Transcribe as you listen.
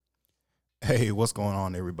Hey, what's going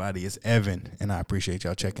on, everybody? It's Evan, and I appreciate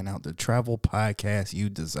y'all checking out the travel podcast you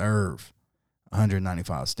deserve.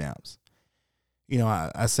 195 stamps.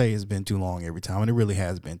 I say it's been too long every time, and it really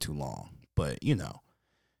has been too long. But,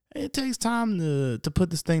 it takes time to put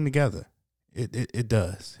this thing together. It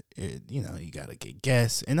does. You got to get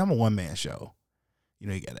guests, and I'm a one-man show.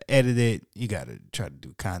 You got to edit it. You got to try to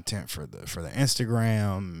do content for the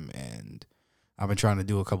Instagram, and I've been trying to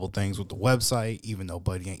do a couple things with the website, even though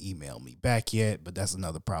Buddy ain't emailed me back yet, but that's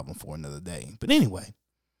another problem for another day. But anyway,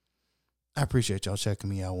 I appreciate y'all checking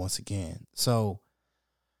me out once again. So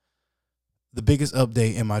the biggest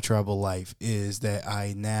update in my travel life is that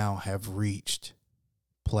I now have reached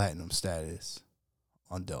platinum status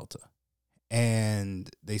on Delta. And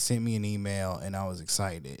they sent me an email, and I was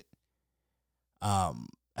excited.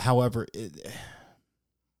 However,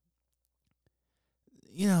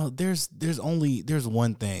 there's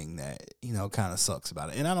one thing that, kind of sucks about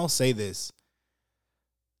it. And I don't say this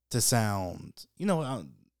to sound,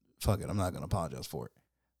 fuck it, I'm not going to apologize for it.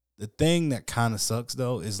 The thing that kind of sucks,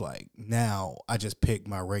 though, is like now I just pick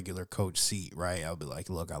my regular coach seat, right? I'll be like,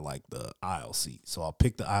 look, I like the aisle seat. So I'll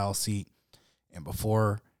pick the aisle seat. And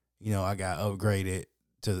before, I got upgraded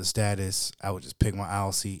to the status, I would just pick my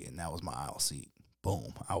aisle seat, and that was my aisle seat.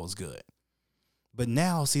 Boom, I was good. But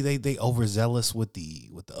now, see, they overzealous with the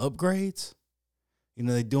upgrades.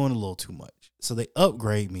 They're doing a little too much. So they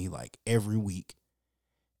upgrade me like every week.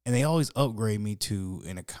 And they always upgrade me to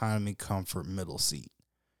an economy comfort middle seat.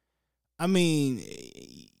 I mean,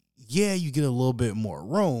 yeah, you get a little bit more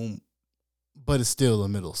room, but it's still a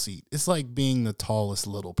middle seat. It's like being the tallest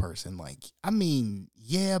little person. Like, I mean,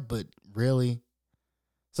 yeah, but really?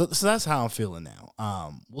 So that's how I'm feeling now.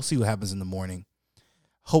 We'll see what happens in the morning.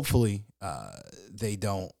 Hopefully, they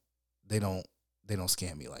don't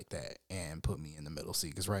scam me like that and put me in the middle seat.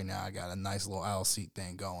 Because right now I got a nice little aisle seat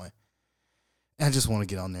thing going, and I just want to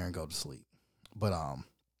get on there and go to sleep. But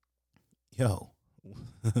yo,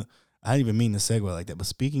 I didn't even mean to segue like that. But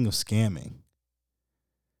speaking of scamming,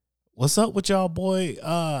 what's up with y'all, boy?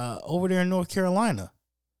 Over there in North Carolina.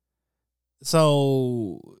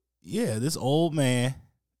 So yeah, this old man,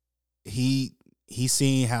 he's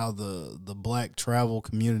seen how the black travel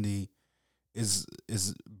community is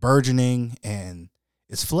burgeoning, and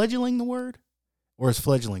is fledgling the word, or is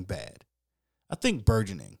fledgling bad? I think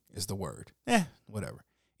burgeoning is the word. Whatever.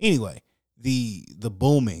 Anyway, the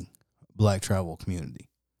booming black travel community,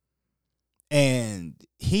 and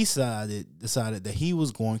he decided that he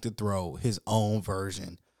was going to throw his own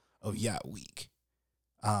version of Yacht Week.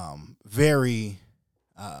 Very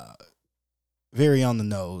on the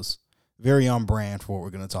nose. Very on brand for what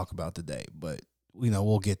we're going to talk about today, but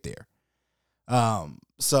we'll get there.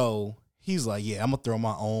 So he's like, yeah, I'm going to throw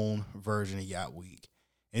my own version of Yacht Week,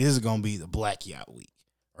 and this is going to be the Black Yacht Week,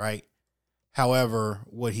 right? However,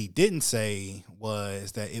 what he didn't say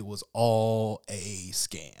was that it was all a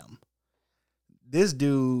scam. This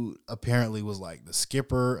dude apparently was like the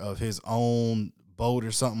skipper of his own boat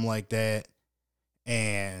or something like that,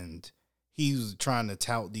 and he was trying to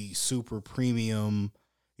tout these super premium,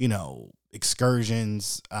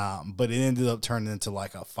 excursions, but it ended up turning into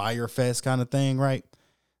like a Fire Fest kind of thing, right?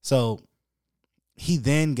 So he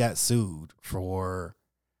then got sued for,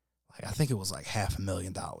 like, I think it was like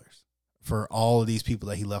 $500,000 for all of these people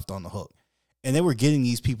that he left on the hook. And they were getting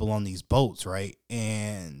these people on these boats, right?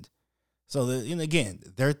 And so, again,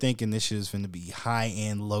 they're thinking this shit is going to be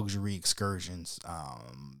high-end luxury excursions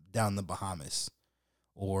down in the Bahamas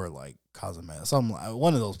or like Cozumel, something like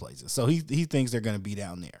one of those places. So he thinks they're going to be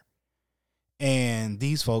down there. And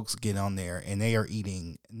these folks get on there, and they are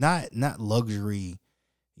eating not luxury,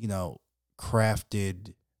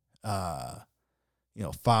 crafted,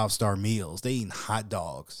 5-star meals. They eating hot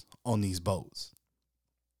dogs on these boats.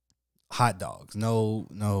 Hot dogs. Nah,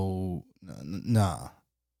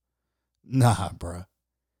 bruh.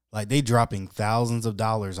 Like, they dropping thousands of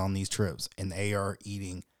dollars on these trips, and they are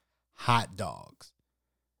eating hot dogs,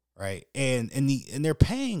 right? And they're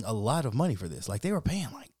paying a lot of money for this. Like, they were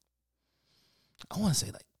paying like, I want to say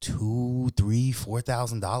like $2,000, $3,000,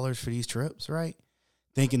 $4,000 for these trips, right?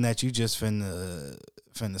 Thinking that you just finna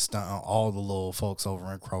stunt on all the little folks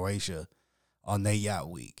over in Croatia on their Yacht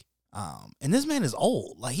Week. And this man is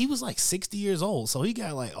old. Like, he was like 60 years old. So he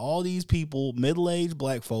got like all these people, middle-aged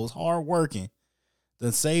black folks, hard working,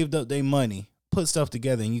 then saved up their money, put stuff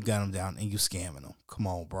together, and you got them down and you scamming them. Come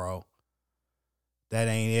on, bro. That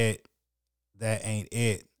ain't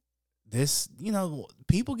it. This,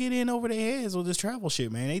 people get in over their heads with this travel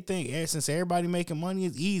shit, man. They think since everybody making money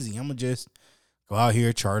is easy, I'm going to just go out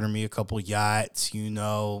here, charter me a couple yachts,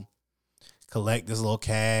 collect this little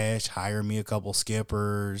cash, hire me a couple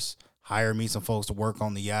skippers, hire me some folks to work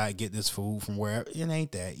on the yacht, get this food from wherever. It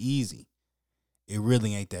ain't that easy. It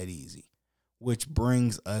really ain't that easy. Which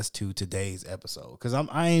brings us to today's episode, because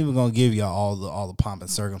I ain't even gonna give y'all all the pomp and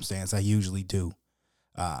circumstance I usually do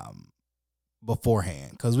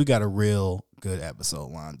beforehand, because we got a real good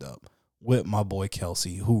episode lined up with my boy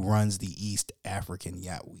Kelsey, who runs the East African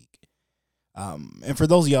Yacht Week. And for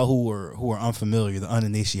those of y'all who are unfamiliar, the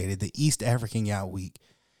uninitiated, the East African Yacht Week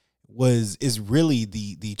is really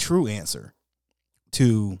the true answer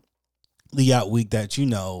to the Yacht Week that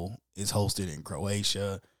is hosted in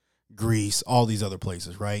Croatia, Greece, all these other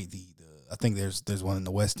places, right? I think there's one in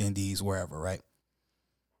the West Indies, wherever, right?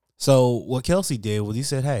 So what Kelsey did was he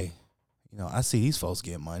said, hey, I see these folks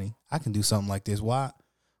get money. I can do something like this. Why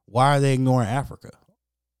are they ignoring Africa?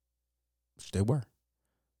 Which they were.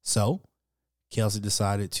 So Kelsey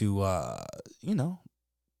decided to,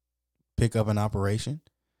 pick up an operation,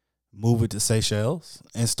 move it to Seychelles,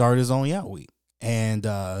 and start his own yacht week. And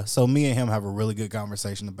so me and him have a really good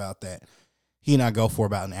conversation about that. He and I go for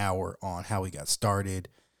about an hour on how he got started,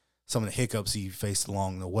 some of the hiccups he faced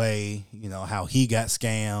along the way, how he got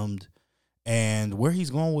scammed, and where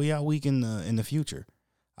he's going with Yacht Week in the future.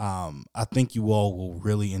 I think you all will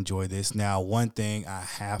really enjoy this. Now, one thing I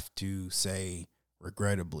have to say,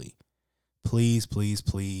 regrettably, please, please,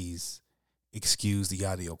 please excuse the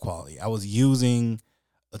audio quality. I was using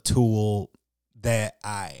a tool that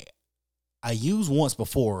I used once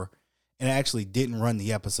before, and I actually didn't run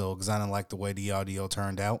the episode because I didn't like the way the audio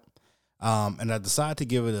turned out. And I decided to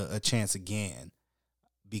give it a chance again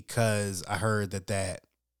because I heard that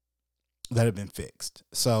had been fixed.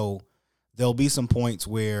 So there'll be some points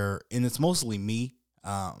where, and it's mostly me,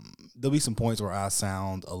 there'll be some points where I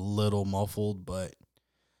sound a little muffled, but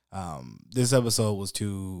this episode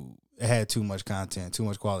it had too much content, too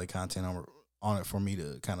much quality content on it for me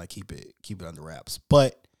to kind of keep it under wraps.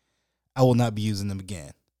 But I will not be using them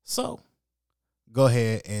again. So go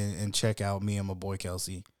ahead and check out me and my boy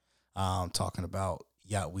Kelsey talking about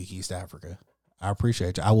Yacht Week East Africa. I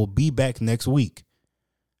appreciate you. I will be back next week.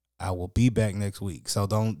 So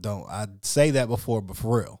don't I say that before, but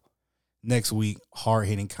for real, next week, hard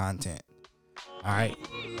hitting content. All right.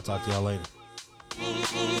 I'll talk to y'all later.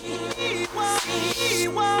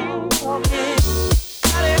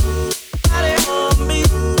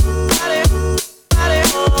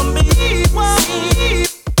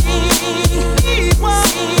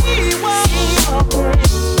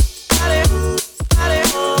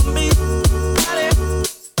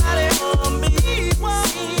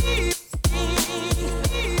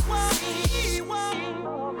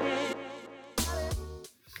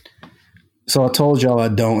 So I told y'all I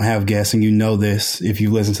don't have guests, and you know this if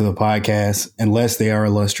you listen to the podcast, unless they are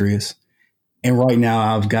illustrious. And right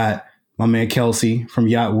now I've got my man Kelsey from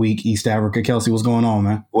Yacht Week East Africa. Kelsey, what's going on,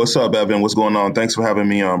 man? What's up, Evan? What's going on? Thanks for having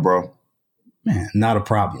me on, bro. Man, not a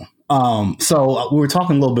problem. So we were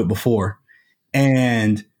talking a little bit before,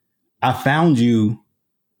 and I found you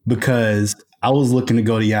because I was looking to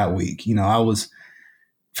go to Yacht Week. I was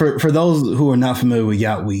for those who are not familiar with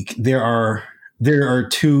Yacht Week, there are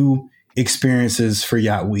two experiences for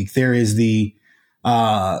Yacht Week. There is the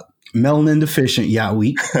melanin deficient Yacht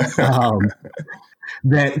Week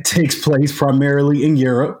that takes place primarily in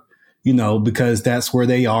Europe, because that's where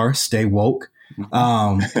they are. Stay woke.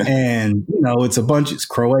 And it's it's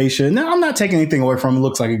Croatia. Now, I'm not taking anything away from it. It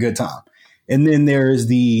looks like a good time. And then there is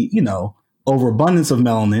the, overabundance of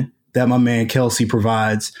melanin that my man Kelsey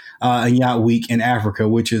provides in Yacht Week in Africa,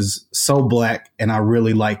 which is so black, and I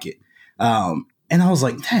really like it. And I was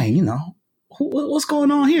like, dang, what's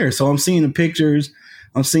going on here? So I'm seeing the pictures,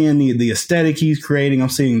 I'm seeing the aesthetic he's creating, I'm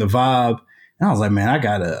seeing the vibe, and I was like, man, I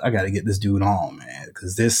gotta get this dude on, man,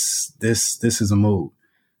 because this is a move.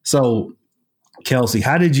 So, Kelsey,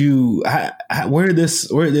 where did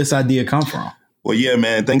this idea come from? Well, yeah,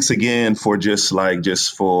 man. Thanks again for just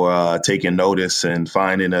for taking notice and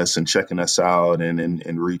finding us and checking us out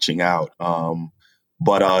and reaching out.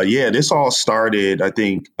 But this all started, I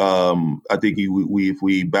think if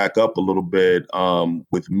we back up a little bit,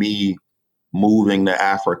 with me moving to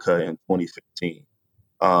Africa in 2015.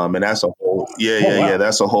 And that's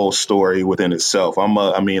that's a whole story within itself.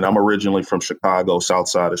 I'm originally from Chicago, south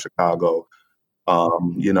side of Chicago.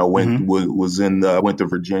 Went to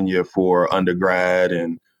Virginia for undergrad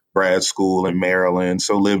and grad school in Maryland.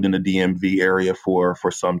 So lived in the DMV area for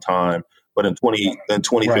some time. But in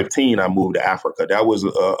 2015, right, I moved to Africa. That was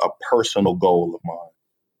a personal goal of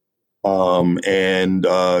mine. And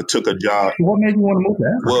took a job. What made you want to move to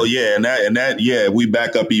Africa? Well, yeah, we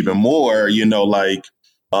back up even more.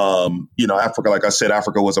 Africa, like I said,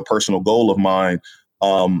 Africa was a personal goal of mine.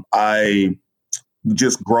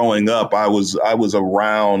 just growing up, I was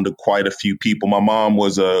around quite a few people. My mom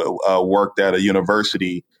was worked at a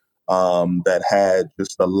university that had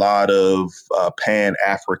just a lot of Pan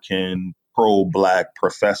African pro Black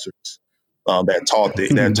professors that taught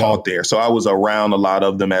Dope. there. So I was around a lot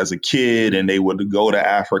of them as a kid, and they would go to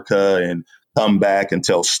Africa and come back and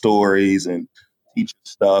tell stories and teach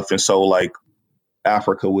stuff. And so like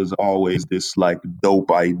Africa was always this like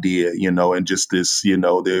dope idea, and just this,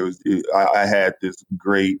 I had this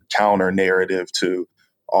great counter narrative to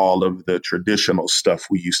all of the traditional stuff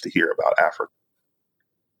we used to hear about Africa.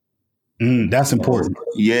 That's important.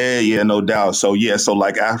 Yeah, no doubt. So yeah, so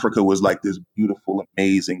like Africa was like this beautiful,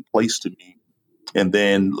 amazing place to me. And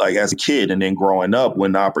then like as a kid and then growing up,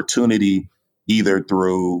 when the opportunity, either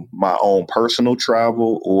through my own personal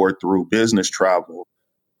travel or through business travel,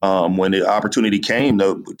 when the opportunity came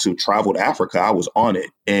to travel to Africa, I was on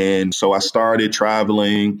it. And so I started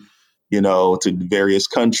traveling, to various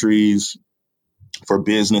countries for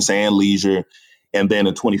business and leisure. And then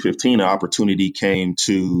in 2015, an opportunity came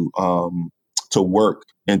to work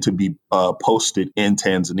and to be posted in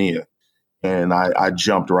Tanzania. And I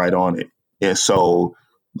jumped right on it. And so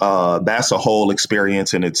that's a whole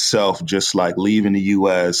experience in itself, just like leaving the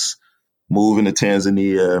US, moving to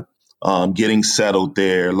Tanzania, getting settled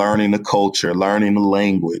there, learning the culture, learning the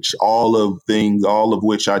language, all of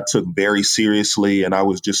which I took very seriously. And I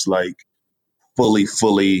was just like fully,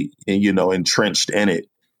 entrenched in it.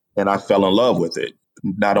 And I fell in love with it,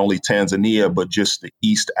 not only Tanzania, but just the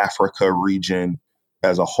East Africa region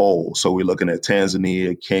as a whole. So we're looking at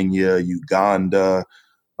Tanzania, Kenya, Uganda,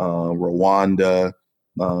 Rwanda,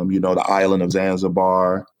 the island of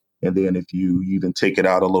Zanzibar. And then if you even take it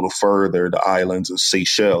out a little further, the islands of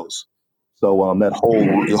Seychelles. So that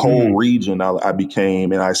whole region, I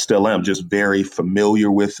became, and I still am, just very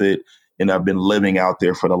familiar with it. And I've been living out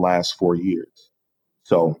there for the last 4 years.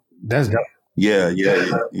 So that's dope. Yeah.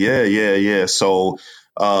 So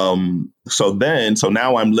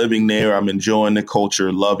now I'm living there. I'm enjoying the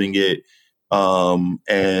culture, loving it. And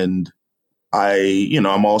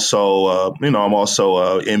I'm also a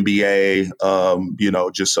MBA,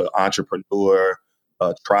 just an entrepreneur,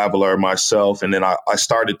 traveler myself. And then I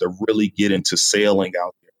started to really get into sailing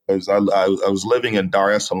out there because I was living in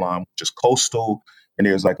Dar es Salaam, which is coastal. And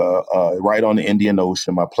there's like right on the Indian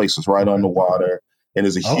Ocean. My place is right on the water. And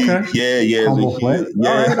there's a huge, See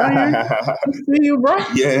you, bro.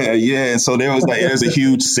 Yeah. And so there's a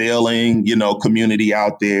huge sailing, community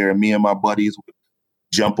out there. And me and my buddies would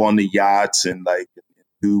jump on the yachts and like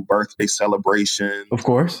do birthday celebrations. Of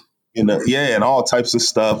course. And all types of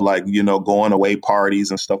stuff like, going away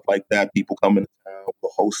parties and stuff like that. People coming to town,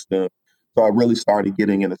 we'll host them. So I really started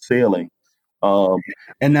getting into sailing.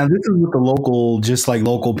 And now this is with the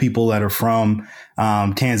local people that are from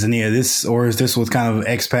Tanzania. Is this with kind of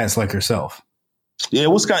expats like yourself? Yeah,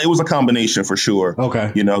 it was a combination for sure.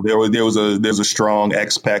 Okay. There's a strong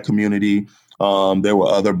expat community. There were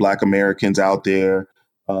other Black Americans out there.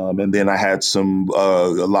 And then I had a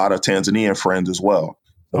lot of Tanzanian friends as well.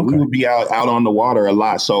 So we would be out on the water a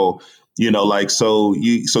lot. So,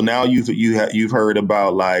 so now you've heard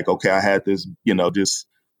about like, okay, I had this,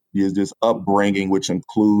 this upbringing, which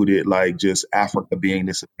included like just Africa being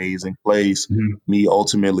this amazing place, me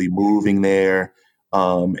ultimately moving there.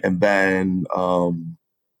 And then,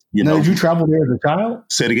 did you travel there as a child?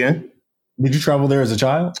 Say it again. Did you travel there as a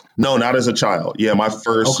child? No, not as a child. Yeah, my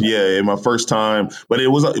first time, but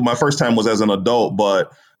my first time was as an adult.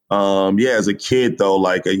 But as a kid though,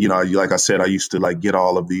 like like I said, I used to like get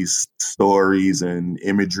all of these stories and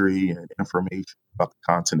imagery and information about the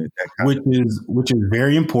continent, which is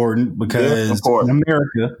very important because in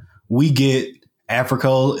America we get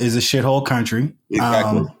Africa is a shithole country.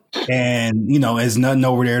 Exactly. And there's nothing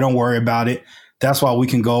over there. Don't worry about it. That's why we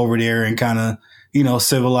can go over there and kind of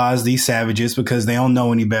civilize these savages because they don't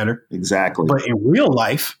know any better. Exactly. But in real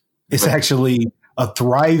life, it's actually a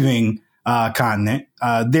thriving continent.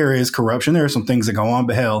 There is corruption. There are some things that go on,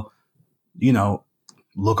 but hell,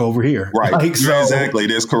 look over here. Right. Exactly.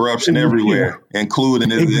 There's corruption everywhere,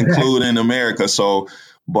 including America. So,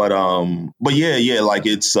 but yeah, like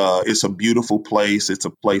it's a beautiful place. It's a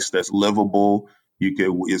place that's livable.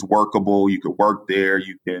 It's workable. You could work there.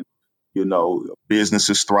 You can,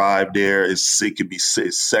 businesses thrive there. It's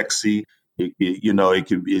sexy. You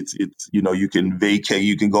can vacate.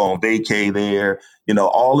 You can go on vacay there.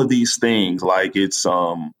 All of these things, like it's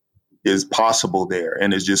is possible there,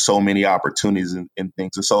 and there's just so many opportunities and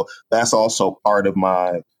things. And so that's also part of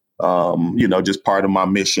my, just part of my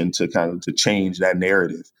mission to kind of to change that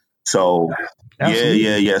narrative. So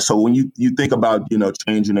Absolutely. yeah. So when you think about,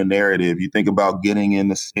 changing the narrative, you think about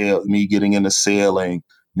me getting into sailing,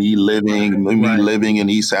 me Right. living in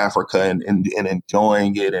East Africa and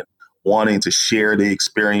enjoying it and wanting to share the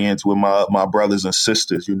experience with my brothers and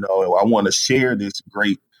sisters. I want to share this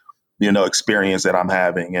great, experience that I'm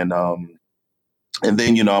having. And then,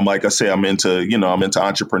 I'm like I say, I'm into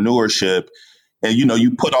entrepreneurship. And,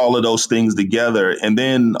 you put all of those things together. And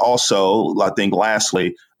then also, I think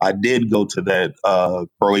lastly, I did go to that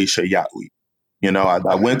Croatia Yacht Week.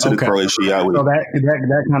 I went to the Okay. Croatia Yacht Week. So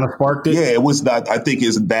that kind of sparked it. Yeah, it was that. I think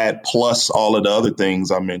it's that plus all of the other things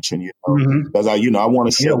I mentioned, Mm-hmm. because I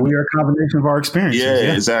want to Yeah, share. we are a combination of our Yeah, experiences.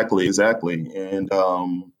 Yeah. exactly. And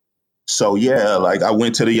so yeah, like I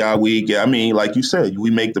went to the Yacht Week. Yeah, I mean, like you said, we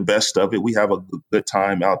make the best of it. We have a good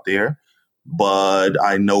time out there. But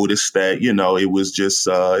I noticed that,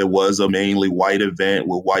 it was a mainly white event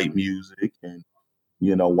with white music and,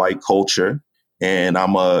 white culture. And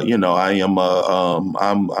I'm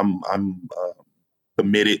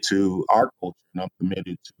committed to our culture, and I'm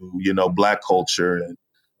committed to, Black culture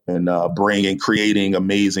and creating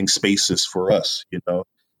amazing spaces for us, and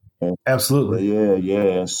Absolutely.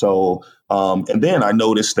 yeah. So, and then I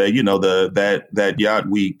noticed that, that Yacht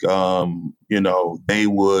Week, they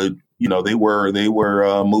were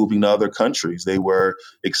moving to other countries. They were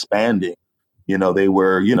expanding. They now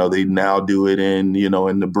do it in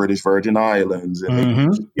the British Virgin Islands, and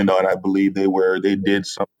Mm-hmm. and I believe they did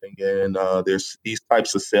something in, there's these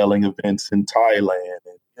types of sailing events in Thailand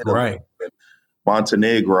and Italy. Right.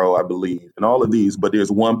 Montenegro, I believe, and all of these. But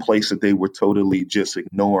there's one place that they were totally just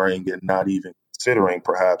ignoring and not even considering,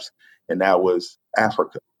 perhaps, and that was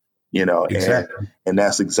Africa. And Exactly.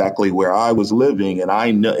 that's exactly where I was living, and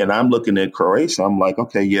I know, and I'm looking at Croatia. I'm like,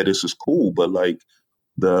 okay, yeah, this is cool, but like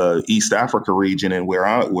the East Africa region and where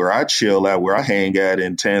I chill at, where I hang at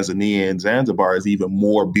in Tanzania and Zanzibar is even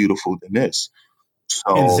more beautiful than this.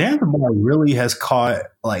 And So Zanzibar really has caught,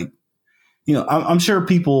 like, I'm sure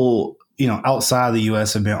people, outside the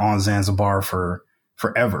U.S. have been on Zanzibar for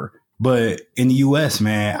forever. But in the U.S.,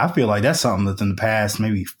 man, I feel like that's something that's in the past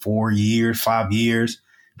maybe 4 years, 5 years.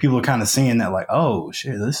 People are kind of seeing that, like, oh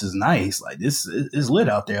shit, this is nice. Like, this is lit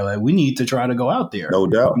out there. Like, we need to try to go out there. no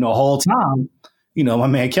doubt, The whole time, my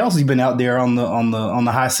man Kelsey's been out there on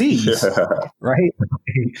the high seas, right,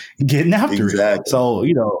 getting after it. exactly. So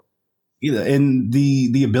and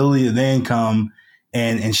the ability to then come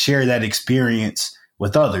and share that experience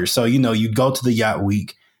with others. So you go to the Yacht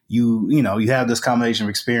Week, you have this combination of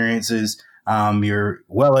experiences. You're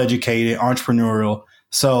well educated, entrepreneurial.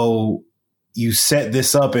 So you set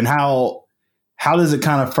this up, and how does it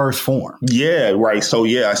kind of first form? Yeah, right. So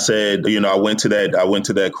yeah, I said, I went to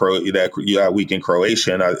that Yacht Week in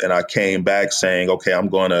Croatia, and I came back saying, okay, I'm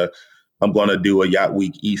gonna do a Yacht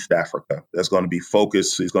Week East Africa. That's going to be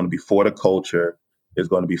focused. It's going to be for the culture. It's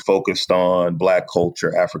going to be focused on Black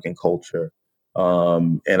culture, African culture.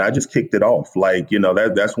 And I just kicked it off. Like,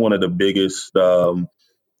 that's one of the biggest, one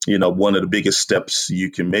of the biggest steps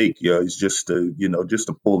you can make, is just to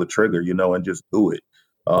pull the trigger, and just do it.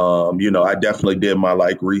 I definitely did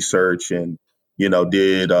my research and,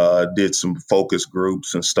 did some focus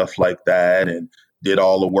groups and stuff like that, and did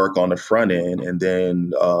all the work on the front end. And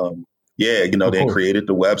then, Of then course. created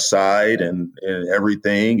the website and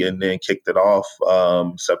everything, and then kicked it off.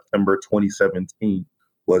 September 2017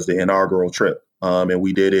 was the inaugural trip. And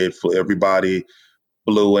we did it for everybody.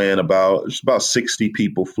 Flew in about 60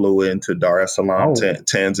 people flew into Dar es Salaam, Oh,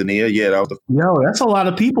 Tanzania. Yeah, that was that's a lot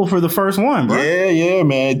of people for the first one, bro. yeah,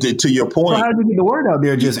 man. To your So point, how did you get the word out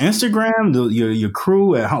there? Just Instagram, your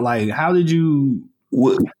crew, and how did you?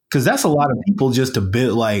 Because that's a lot of people just to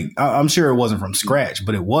build. Like, I'm sure it wasn't from scratch,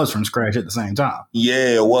 but it was from scratch at the same time.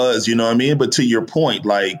 yeah, it was. You know what I mean? But to your point,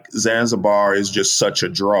 Zanzibar is just such a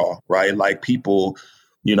draw, right? Like people.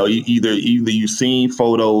 Either you've seen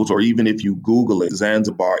photos, or even if you Google it,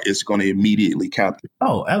 Zanzibar, it's going to immediately capture.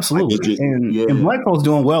 Oh, absolutely. And Yeah. Black folks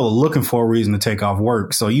doing well are looking for a reason to take off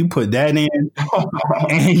work. So you put that in,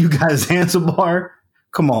 and you got Zanzibar.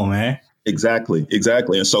 Come on, man. Exactly.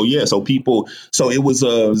 And so it was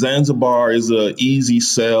Zanzibar is a easy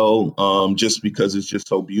sell, just because it's just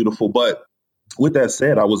so beautiful. But with that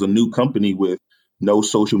said, I was a new company with no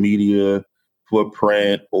social media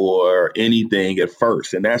footprint or anything at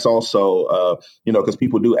first. And that's also, because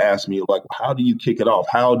people do ask me, like, how do you kick it off?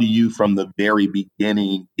 How do you, from the very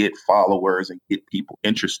beginning, get followers and get people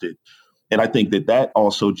interested? And I think that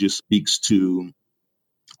also just speaks to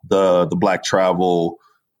the Black travel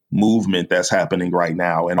movement that's happening right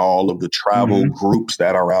now, and all of the travel groups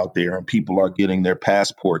that are out there, and people are getting their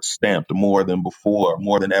passports stamped more than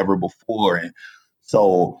ever before. And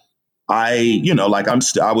so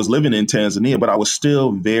I was living in Tanzania, but I was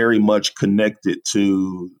still very much connected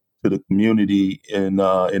to the community in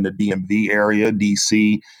the DMV area,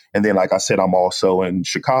 DC. And then, like I said, I'm also in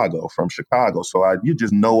Chicago, from Chicago. So you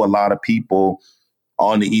just know a lot of people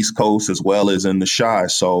on the East Coast as well as in the Chi.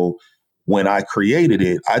 So when I created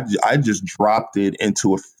it, I just dropped it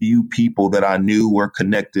into a few people that I knew were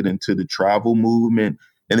connected into the travel movement.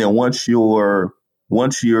 And then once your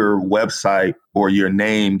website or your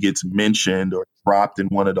name gets mentioned or dropped in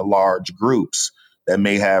one of the large groups that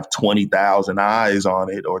may have 20,000 eyes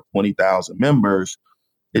on it or 20,000 members,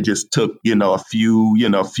 it just took, a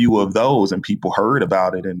few of those, and people heard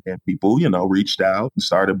about it, and people, reached out and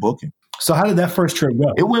started booking. So how did that first trip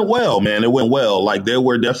go? It went well, man. It went well. Like, there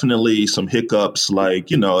were definitely some hiccups.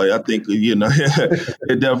 Like, I think,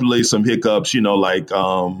 it definitely some hiccups, I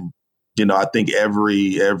think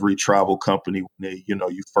every travel company, when they,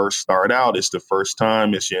 you first start out, it's the first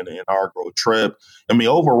time, it's your inaugural trip. I mean,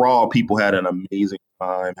 overall, people had an amazing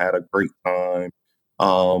time, had a great time.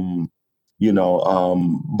 But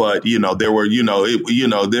there were,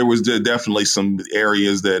 there was definitely some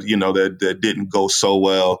areas that, that didn't go so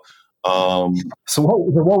well. So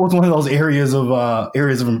what was one of those areas of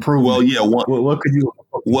improvement? Well, yeah, what could you?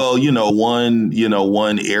 Well,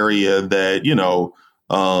 one area that,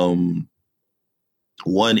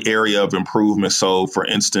 one area of improvement. So, for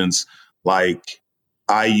instance, like,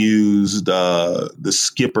 I used the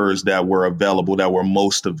skippers that were available, that were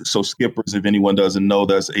so skippers, if anyone doesn't know,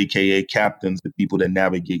 that's AKA captains, the people that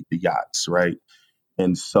navigate the yachts, right?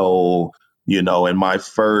 And so, in my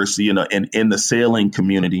first, in the sailing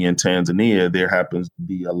community in Tanzania, there happens to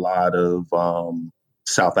be a lot of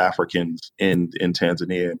South Africans in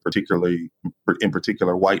Tanzania, and in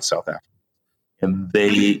particular white South Africans. And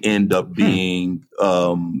they end up being,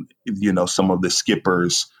 some of the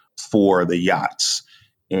skippers for the yachts.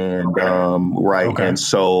 And right. Okay. And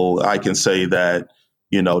so I can say that,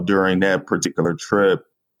 during that particular trip,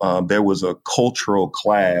 there was a cultural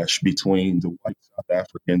clash between the white South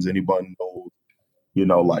Africans. Anyone knows,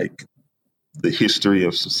 like, the history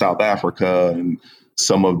of South Africa and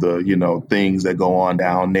some of the, things that go on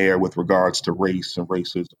down there with regards to race and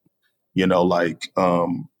racism,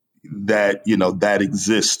 that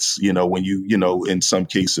exists, when you, in some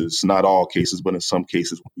cases, not all cases, but in some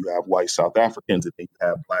cases, when you have white South Africans and then you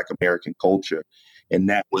have Black American culture. And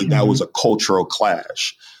that was a cultural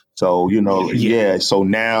clash. So, so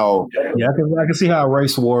now. Yeah, I can see how a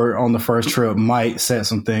race war on the first trip might set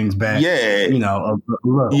some things back. Yeah.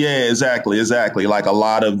 Yeah, exactly. Like, a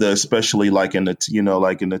lot of especially like in the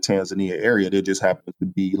Tanzania area, there just happens to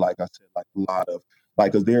be, like I said, like a lot of,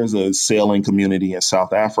 like, 'cause there's a sailing community in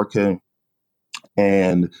South Africa,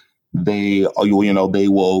 and they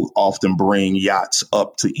will often bring yachts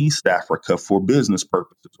up to East Africa for business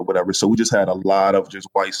purposes or whatever. So we just had a lot of just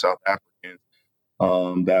white South Africans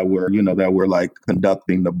that were like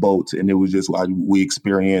conducting the boats, and it was just like we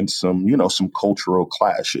experienced some cultural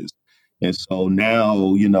clashes. And so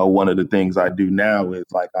now, one of the things I do now is,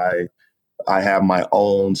 like, I have my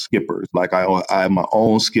own skippers. Like, I have my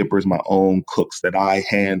own skippers, my own cooks that I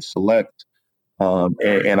hand select.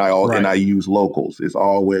 And I use locals. It's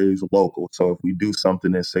always local. So if we do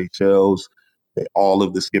something in Seychelles, all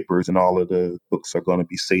of the skippers and all of the cooks are going to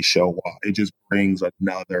be Seychelles. It just brings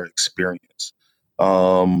another experience.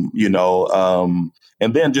 And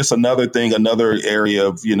then just another area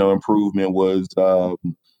of, improvement was, I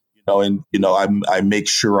make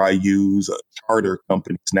sure I use charter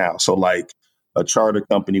companies now. So, like, a charter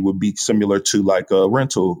company would be similar to like a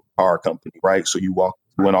rental car company, right? So you walk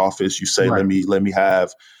to an office, you say, right, let me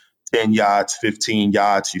have 10 yachts, 15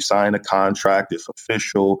 yachts. You sign a contract. It's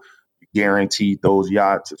official. You guaranteed those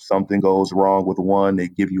yachts. If something goes wrong with one, they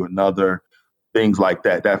give you another. Things like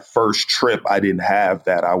that. That first trip, I didn't have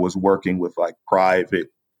that. I was working with like private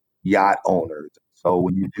yacht owners. So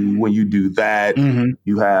when you do that, mm-hmm,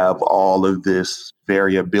 you have all of this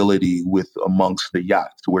variability amongst the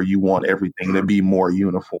yachts where you want everything to be more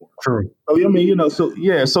uniform. True. So, I mean, so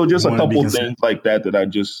just a couple things like that I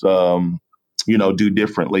just, do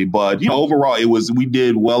differently. But, overall, we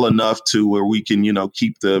did well enough to where we can,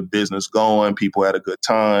 keep the business going. People had a good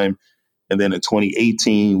time. And then in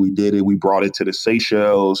 2018, we did it. We brought it to the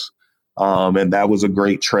Seychelles. And that was a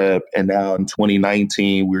great trip. And now in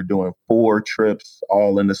 2019, we're doing 4 trips,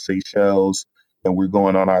 all in the Seychelles. And we're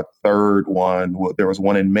going on our third one. Well, there was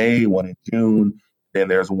one in May, one in June. Then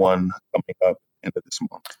there's one coming up end of this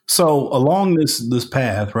month. So along this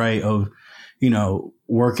path, right, of,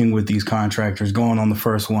 working with these contractors, going on the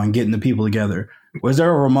first one, getting the people together, Was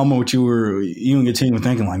there a moment which you and your team were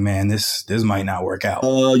thinking like, man, this might not work out?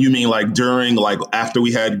 You mean like during, like after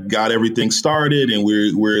we had got everything started and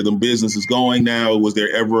where the business is going now? Was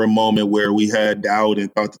there ever a moment where we had doubt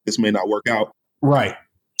and thought that this may not work out? Right.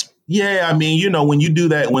 Yeah, I mean, when you do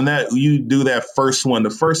that, you do that first one, the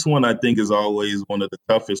first one I think is always one of the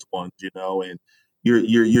toughest ones, and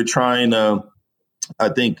you're trying to. I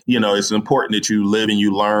think it's important that you live and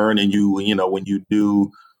you learn, and when you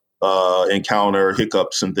do encounter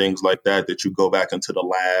hiccups and things like that, that you go back into the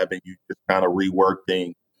lab and you just kind of rework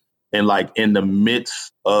things. And like in the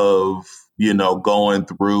midst of going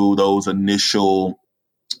through those initial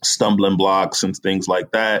stumbling blocks and things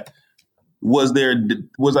like that, was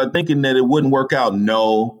I thinking that it wouldn't work out?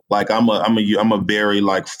 No. Like I'm a very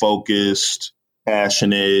like focused,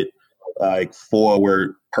 passionate, like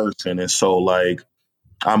forward person, and so like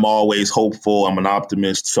I'm always hopeful. I'm an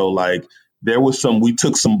optimist. So like we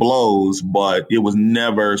took some blows, but it was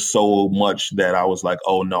never so much that I was like,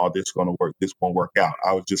 oh no, this won't work out.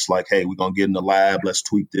 I was just like, hey, we're gonna get in the lab, let's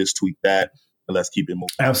tweak this, tweak that, and let's keep it moving.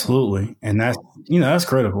 Absolutely. And that's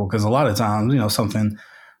critical, because a lot of times, something,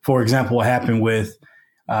 for example, what happened with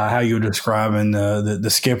how you were describing the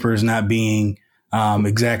skippers not being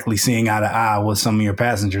exactly seeing eye to eye with some of your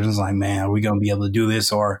passengers. It's like, man, are we going to be able to do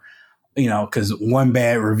this? Or, because one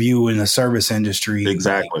bad review in the service industry,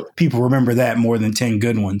 exactly, people remember that more than 10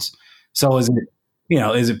 good ones. So is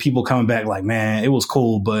it people coming back like, man, it was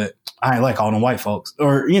cool, but I ain't like all the white folks,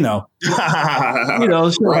 or right?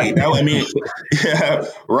 I mean, yeah,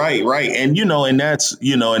 right, and and that's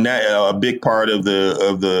and that a big part of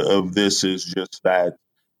this is just that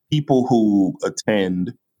people who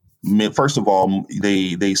attend, first of all,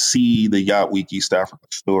 they see the Yacht Week East Africa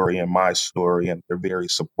story and my story, and they're very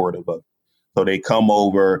supportive of it. So they come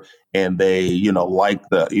over and they like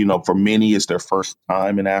for many it's their first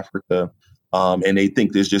time in Africa. And they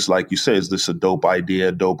think there's, just like you said, is this a dope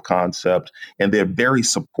idea, dope concept, and they're very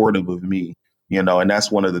supportive of me, and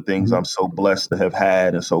that's one of the things I'm so blessed to have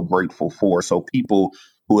had and so grateful for. So people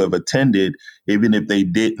who have attended, even if they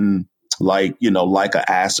didn't like an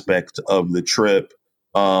aspect of the trip,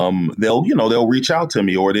 they'll reach out to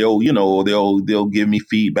me, or they'll give me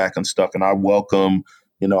feedback and stuff, and I welcome.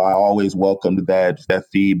 I always welcomed that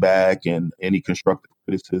feedback and any constructive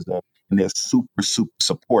criticism. And they're super, super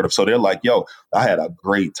supportive. So they're like, yo, I had a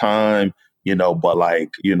great time, but like,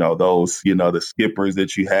 those, the skippers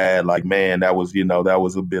that you had, like, man, that was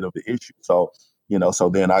a bit of an issue. So, so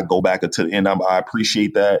then I go back and I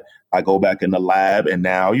appreciate that. I go back in the lab, and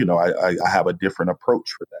now, I have a different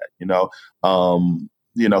approach for that,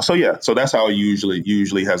 so yeah, so that's how it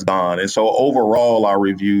usually has gone. And so overall, our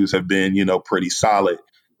reviews have been, pretty solid.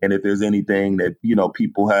 And if there's anything that,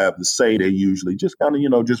 people have to say, they usually just kind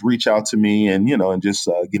of, just reach out to me and, and just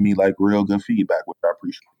give me like real good feedback, which I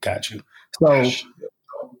appreciate. Got you. So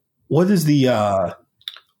what is the,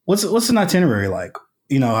 what's an itinerary like?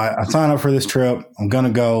 I signed up for this trip. I'm going to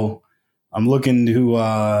go. I'm looking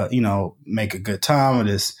to, make a good time of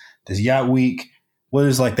this yacht week. What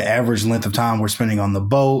is like the average length of time we're spending on the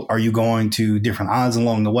boat? Are you going to different islands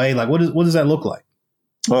along the way? Like, what does that look like?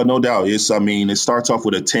 No doubt. It starts off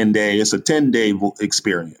with a 10-day. It's a 10-day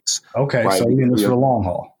experience. Okay, right? So you're in this for the long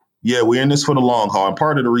haul. Yeah, we're in this for the long haul. And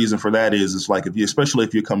part of the reason for that is like, especially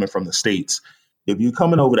if you're coming from the States, if you're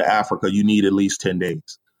coming over to Africa, you need at least 10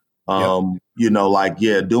 days. Doing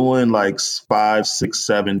like 5, 6,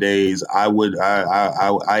 7 days, I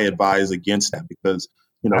advise against that, because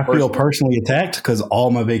I feel personally attacked because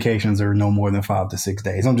all my vacations are no more than 5 to 6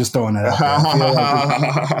 days. I'm just throwing that out there. I feel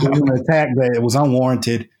like it was an attack that it was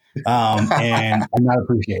unwarranted, and I'm not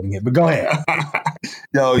appreciating it. But go ahead.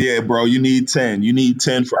 No, yeah, bro. You need 10. You need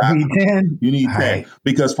 10 for Africa. You need 10. Right.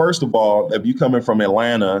 Because first of all, if you're coming from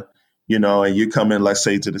Atlanta, and you're coming, let's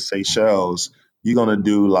say, to the Seychelles, you're going to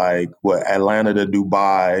do like Atlanta to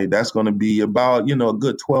Dubai. That's going to be about, a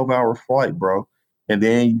good 12-hour flight, bro. And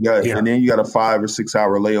then you got a 5 or 6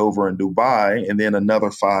 hour layover in Dubai, and then another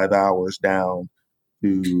 5 hours down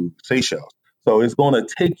to Seychelles. So it's going to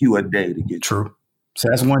take you a day to get true. So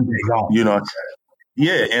that's one day gone.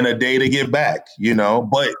 Yeah, and a day to get back.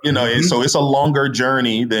 But so it's a longer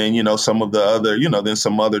journey than some of the other than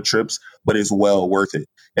some other trips, but it's well worth it.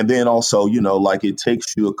 And then also like it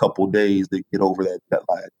takes you a couple days to get over that jet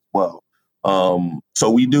lag as well.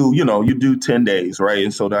 So we do you do 10 days, right?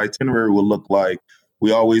 And so the itinerary will look like,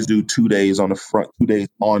 we always do 2 days on the front, 2 days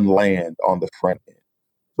on land on the front end.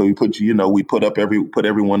 So we put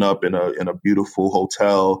everyone up in a beautiful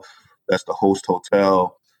hotel. That's the host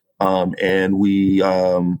hotel. And we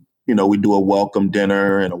do a welcome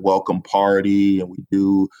dinner and a welcome party, and we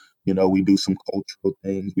do some cultural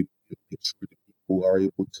things. We people are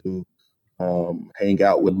able to hang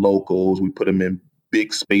out with locals. We put them in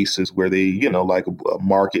big spaces where they, like a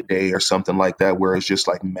market day or something like that, where it's just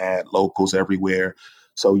like mad locals everywhere.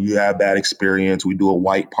 So you have that experience. We do a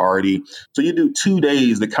white party. So you do 2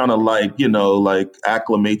 days to kind of like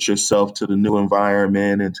acclimate yourself to the new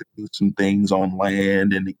environment and to do some things on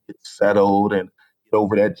land and to get settled and get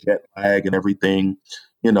over that jet lag and everything,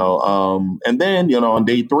 and then, on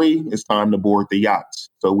day 3, it's time to board the yachts.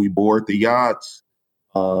 So we board the yachts.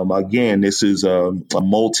 Again, this is a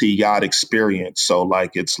multi-yacht experience. So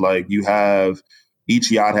it's like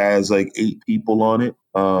each yacht has like 8 people on it.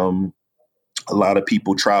 A lot of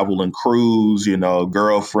people travel in crews,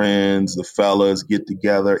 girlfriends, the fellas get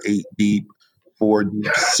together 8 deep, 4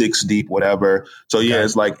 deep, 6 deep, whatever. So yeah,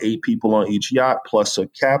 it's like 8 people on each yacht plus a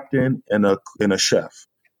captain and a chef.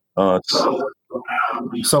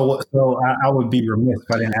 So I would be remiss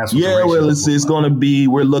if I didn't ask. Yeah, well, it's going to be.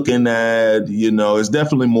 We're looking at, it's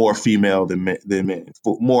definitely more female than men,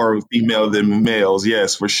 more female than males.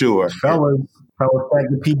 Yes, for sure. Fellas take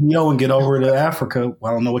the PDO and get over to Africa. I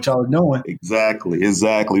don't know what y'all are doing. Exactly.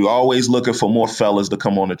 We're always looking for more fellas to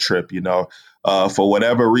come on a trip. For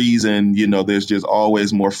whatever reason, there's just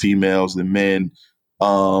always more females than men.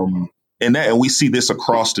 And we see this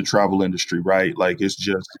across the travel industry, right? Like it's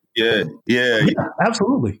just, yeah,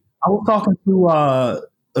 absolutely. I was talking to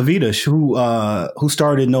Avita, who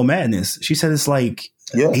started No Madness. She said it's like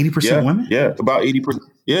 80% women. Yeah, about 80%.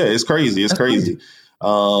 Yeah, it's crazy. It's crazy.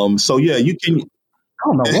 So yeah, you can. I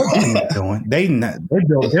don't know what they're doing. They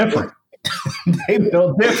built different. They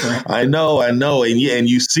built different. I know, and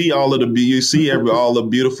you see all the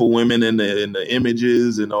beautiful women in the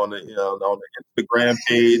images and on the Instagram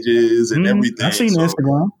pages and everything. I've seen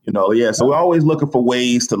Instagram. So we're always looking for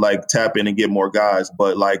ways to like tap in and get more guys,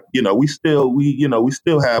 but we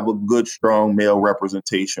still have a good strong male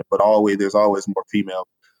representation, but there's always more female.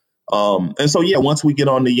 And so yeah, once we get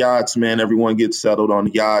on the yachts, man, everyone gets settled on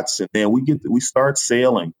the yachts, and then we start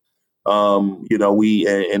sailing. And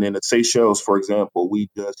in the Seychelles, for example, we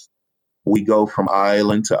go from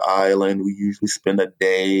island to island. We usually spend a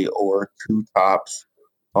day or 2 tops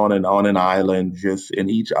on an island, and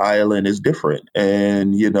each island is different,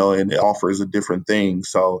 and and it offers a different thing.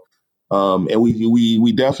 So, and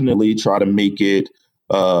we definitely try to make it,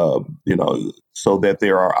 so that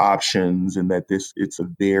there are options and that it's a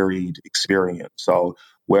varied experience. So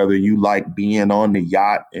whether you like being on the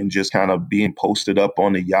yacht and just kind of being posted up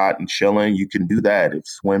on the yacht and chilling, you can do that. If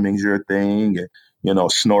swimming's your thing,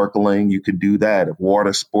 snorkeling, you could do that. If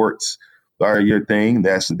water sports are your thing,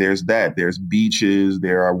 there's that. There's beaches,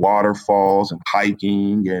 there are waterfalls and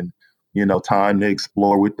hiking and, time to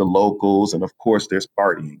explore with the locals. And of course, there's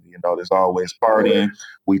partying. There's always partying.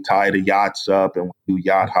 We tie the yachts up and we do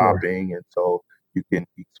yacht hopping. And so you can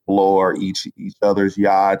explore each other's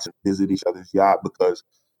yachts and visit each other's yacht, because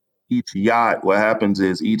what happens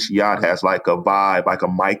is each yacht has like a vibe, like a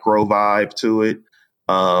micro vibe to it,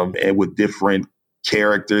 and with different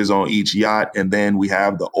characters on each yacht. And then we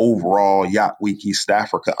have the overall Yacht Week East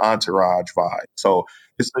Africa entourage vibe. So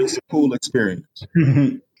it's a cool experience.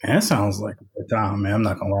 That sounds like a good time, man. I'm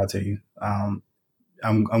not gonna lie to you.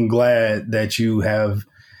 I'm glad that you have,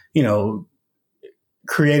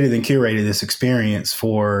 created and curated this experience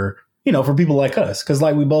for people like us. Cause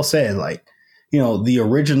like we both said, the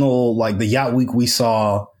original, the Yacht Week we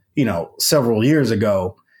saw, several years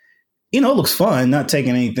ago, it looks fun, not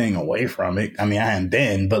taking anything away from it. I mean, I haven't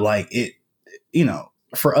been, but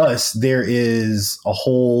for us, there is a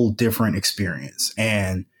whole different experience.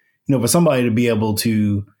 And, for somebody to be able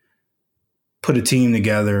to put a team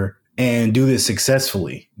together and do this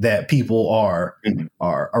successfully, that people are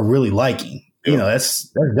really liking,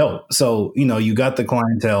 that's dope. So, you got the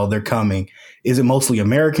clientele, they're coming. Is it mostly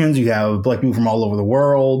Americans? You have Black people from all over the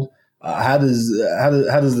world. How does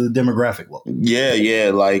the demographic look? Yeah.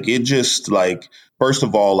 It just first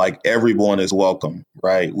of all, everyone is welcome,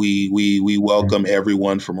 right? We welcome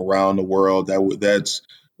everyone from around the world. That's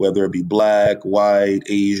whether it be Black, white,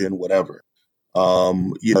 Asian, whatever.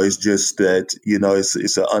 It's just that,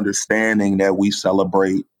 it's an understanding that we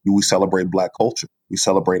celebrate Black culture. We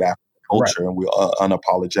celebrate African culture, right. And we're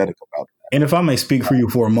unapologetic about that. And if I may speak for you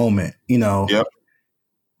for a moment, Yep.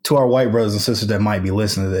 To our white brothers and sisters that might be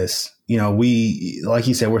listening to this, we, like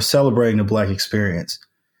you said, we're celebrating the Black experience.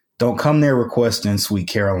 Don't come there requesting Sweet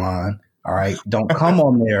Caroline. All right. Don't come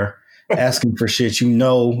on there asking for shit.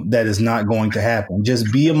 That is not going to happen.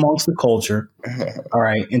 Just be amongst the culture. All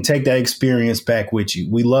right. And take that experience back with you.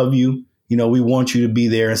 We love you. We want you to be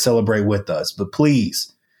there and celebrate with us. But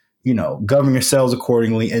please, govern yourselves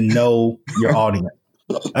accordingly and know your audience.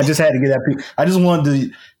 I just had to get that. I just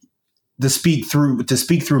wanted to speak through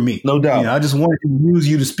me. No doubt. I just wanted to use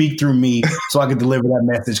you to speak through me so I could deliver that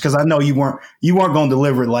message, because I know you weren't going to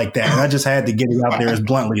deliver it like that, and I just had to get it out there as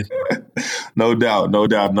bluntly as possible. No doubt.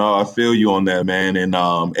 No, I feel you on that, man. And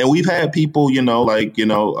we've had people,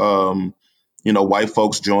 white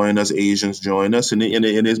folks join us, Asians join us, and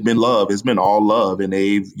it's been love. It's been all love, and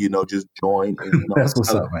they've, just joined. And, That's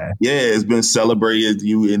what's up, man. Yeah, it's been celebrated.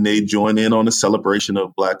 And they join in on the celebration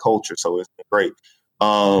of Black culture, so it's been great.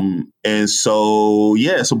 And so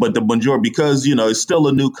but the majority, because it's still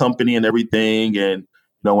a new company and everything, and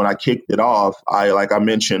when I kicked it off, I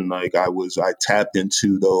mentioned, I tapped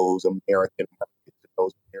into those American markets,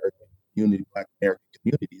 those Black American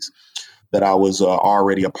communities that I was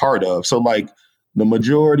already a part of. So the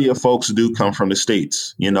majority of folks do come from the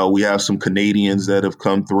States. We have some Canadians that have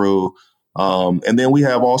come through. And then we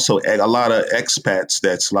have also a lot of expats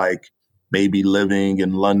that's maybe living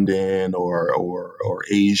in London or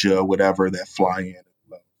Asia, whatever, that fly in.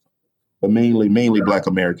 But mainly Black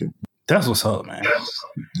American. That's what's up, man.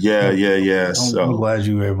 Yeah. I'm glad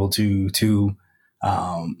you were able to be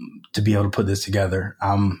able to put this together.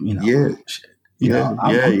 I'm trying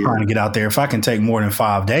to get out there. If I can take more than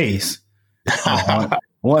 5 days,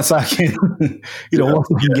 once I can, once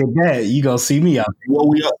we can get that, you gonna see me out there.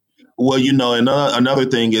 And another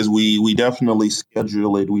thing is we definitely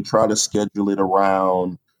schedule it. We try to schedule it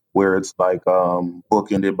around where it's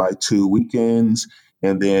bookended by 2 weekends.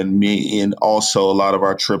 And then and also a lot of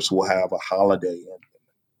our trips will have a holiday in them.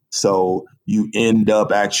 So you end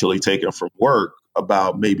up actually taking from work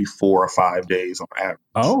about maybe 4 or 5 days on average.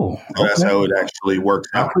 Oh, okay. So that's how it actually works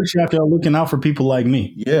out. I appreciate y'all looking out for people like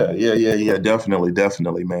me. Yeah. Definitely,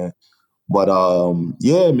 man. But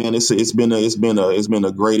man, it's been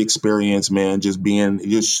a great experience, man. Just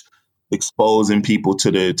exposing people to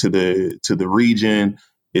the region.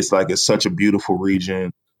 It's such a beautiful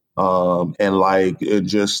region. And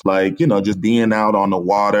just being out on the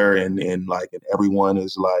water and everyone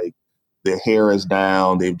is their hair is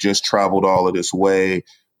down. They've just traveled all of this way.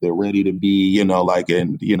 They're ready to be,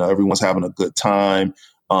 everyone's having a good time.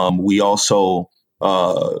 We also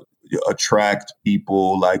attract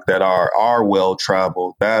people that are well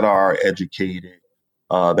traveled, that are educated,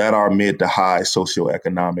 that are mid to high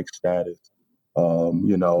socioeconomic status.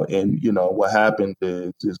 What happens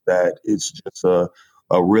is that it's just a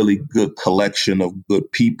really good collection of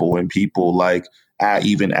good people, and people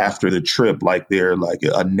even after the trip, they're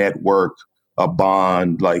a network, a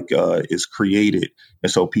bond is created.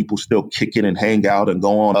 And so people still kick it and hang out and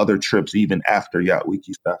go on other trips even after Yacht Week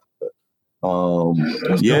East Africa.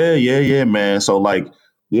 Yeah, man. So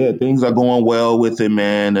things are going well with it,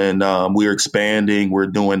 man. And we're expanding. We're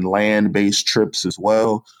doing land-based trips as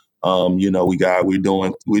well. We're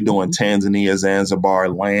doing Tanzania, Zanzibar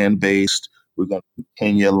land-based. We're going to do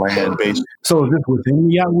Kenya land-based. So is this within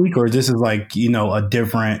the Yacht Week, or this is a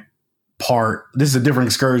different part? This is a different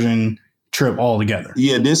excursion trip altogether.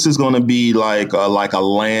 Yeah, this is going to be like a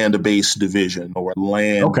land-based division, or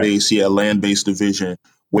land-based division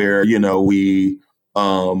where we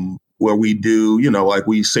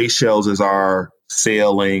do Seychelles is our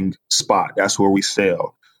sailing spot. That's where we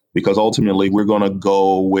sail, because ultimately we're going to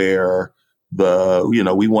go where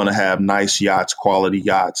we want to have nice yachts, quality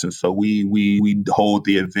yachts. And so we hold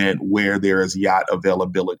the event where there is yacht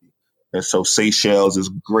availability. And so Seychelles is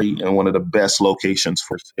great and one of the best locations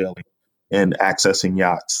for sailing and accessing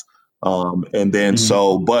yachts. And then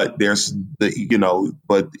but there's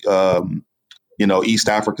East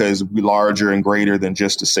Africa is larger and greater than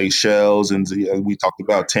just the Seychelles. And we talked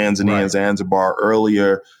about Tanzania and Zanzibar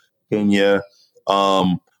earlier, Kenya.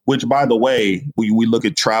 Which, by the way, we look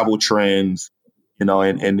at travel trends,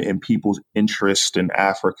 and people's interest in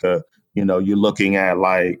Africa. You're looking at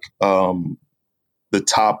the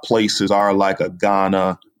top places are a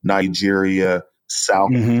Ghana, Nigeria,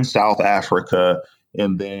 South Africa,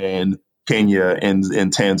 and then Kenya and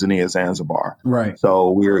Tanzania, Zanzibar. Right. So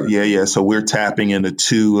we're tapping into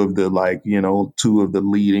two of the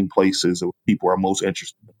leading places where people are most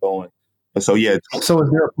interested in going. And so, So is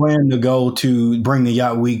there a plan to go to bring the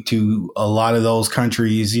Yacht Week to a lot of those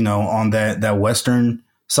countries, on that western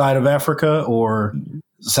side of Africa, or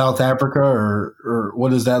South Africa, or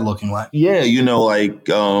what is that looking like? Yeah,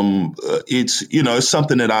 it's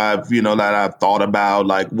something that I've thought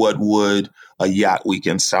about, what would a Yacht Week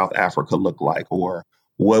in South Africa look like, or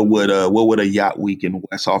what would a Yacht Week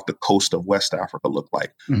off the coast of West Africa look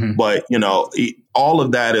like? Mm-hmm. But all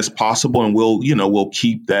of that is possible, and we'll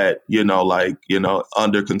keep that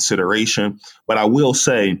under consideration. But I will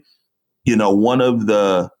say, one of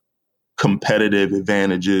the competitive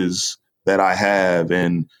advantages that I have,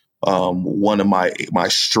 and one of my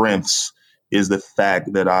strengths is the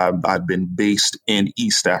fact that I've been based in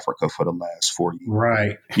East Africa for the last 4 years.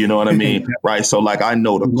 Right. You know what I mean? Right. So like I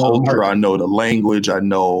know the culture, I know the language, I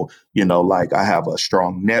know, like I have a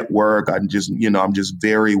strong network. I'm just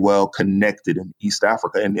very well connected in East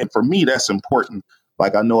Africa. And for me, that's important.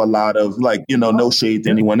 Like I know a lot of no shade to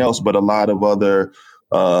anyone else, but a lot of other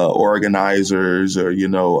organizers or,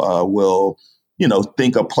 will,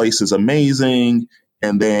 think a place is amazing.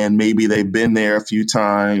 And then maybe they've been there a few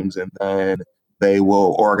times and then they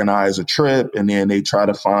will organize a trip and then they try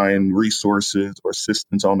to find resources or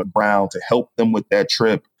assistance on the ground to help them with that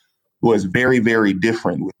trip. It was very, very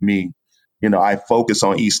different with me. I focus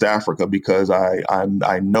on East Africa because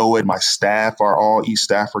I know it. My staff are all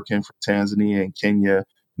East African from Tanzania and Kenya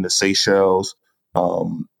and the Seychelles.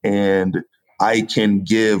 And I can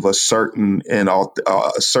give a certain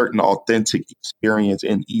authentic experience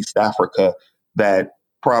in East Africa that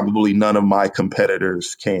probably none of my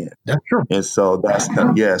competitors can. That's true. And so that's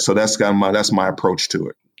my approach to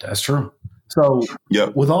it. That's true. So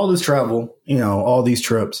with all this travel, all these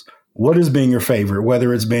trips, what has been your favorite,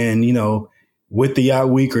 whether it's been, with the Yacht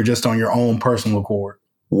Week or just on your own personal accord?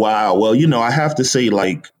 Wow. Well, I have to say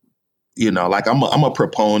I'm a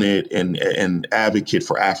proponent and advocate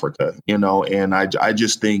for Africa, and I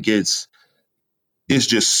just think it's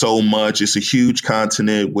just so much. It's a huge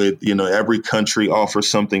continent with, every country offers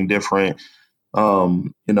something different.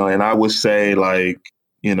 And I would say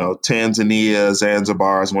Tanzania,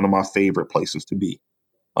 Zanzibar is one of my favorite places to be.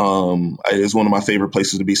 It's one of my favorite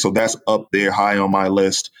places to be. So that's up there high on my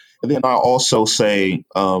list. And then I also say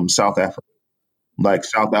South Africa. Like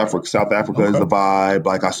South Africa is the vibe.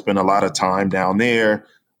 Like I spent a lot of time down there.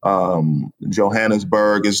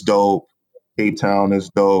 Johannesburg is dope. Cape Town is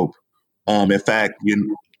dope. In fact,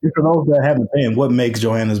 for those that haven't been, what makes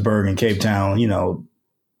Johannesburg and Cape Town,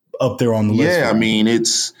 up there on the list? Yeah, I mean,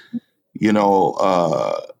 it's, I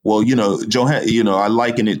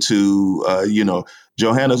liken it to,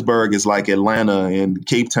 Johannesburg is like Atlanta and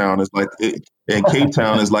Cape Town is like the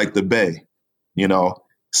Bay,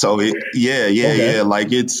 So like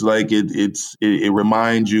it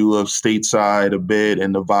reminds you of stateside a bit,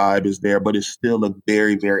 and the vibe is there, but it's still a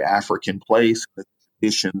very, very African place. The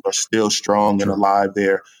traditions are still strong and alive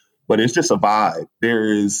there, but it's just a vibe.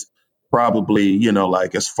 There is probably,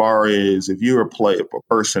 as far as if you're a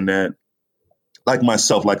person that like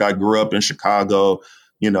myself, like I grew up in Chicago,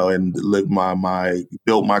 and lived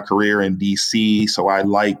built my career in DC, so I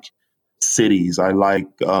like cities. I like,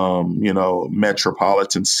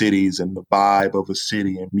 metropolitan cities and the vibe of a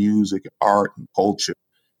city and music and art and culture.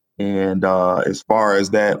 And as far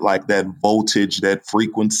as that, like that voltage, that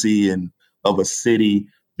frequency and of a city,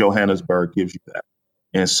 Johannesburg gives you that.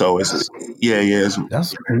 And so it's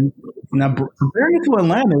now comparing it to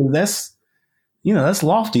Atlanta. That's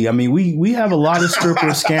lofty. I mean, we have a lot of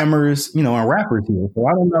strippers, scammers, and rappers here. So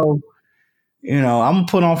I don't know. I'm gonna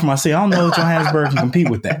put on for myself. I don't know if Johannesburg can compete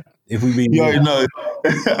with that. If we be, I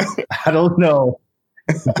don't know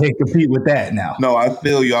if they compete with that now. No, I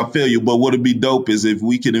feel you. But what'd be dope is if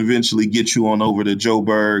we can eventually get you on over to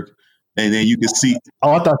Joburg, and then you can see.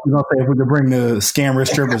 Oh, I thought you were gonna say if we could bring the scammers,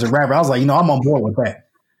 strippers, and rappers. I was like, I'm on board with that.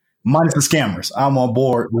 Minus the scammers, I'm on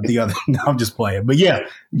board with the other. I'm just playing, but yeah,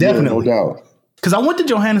 definitely, no doubt. Because I went to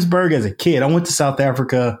Johannesburg as a kid. I went to South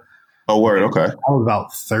Africa. Oh, word. Okay. I was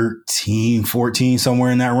about 13, 14,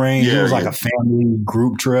 somewhere in that range. It was like a family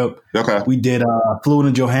group trip. Okay. We did, flew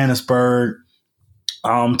into Johannesburg,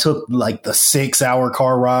 took like the 6-hour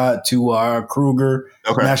car ride to Kruger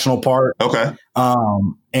National Park. Okay.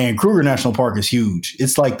 And Kruger National Park is huge.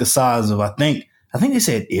 It's like the size of, I think they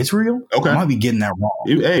said Israel. Okay. I might be getting that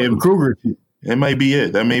wrong. Kruger. It might be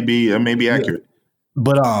it. That may be accurate. Yeah.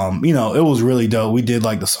 But it was really dope. We did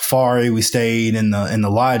like the safari. We stayed in the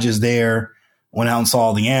lodges there. Went out and saw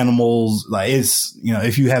all the animals. Like it's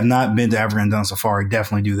if you have not been to Africa and done safari,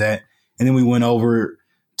 definitely do that. And then we went over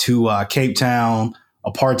to Cape Town,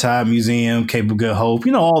 Apartheid Museum, Cape of Good Hope.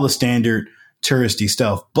 All the standard touristy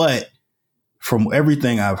stuff. But from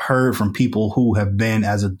everything I've heard from people who have been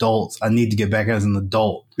as adults, I need to get back as an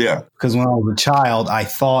adult. Yeah. Because when I was a child, I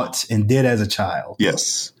thought and did as a child.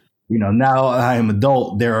 Yes. Now I am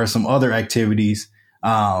adult. There are some other activities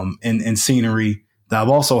and scenery that I've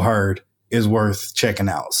also heard is worth checking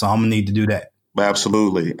out. So I'm gonna need to do that.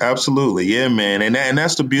 Absolutely. Yeah, man. And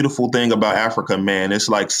that's the beautiful thing about Africa, man. It's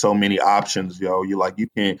like so many options, yo. You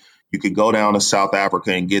can go down to South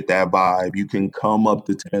Africa and get that vibe. You can come up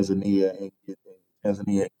to Tanzania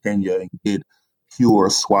and Kenya and get pure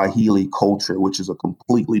Swahili culture, which is a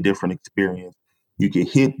completely different experience. You can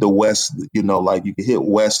hit the West, you can hit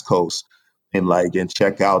West Coast, and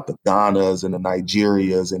check out the Ghanas and the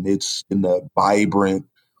Nigerias, and it's in the vibrant,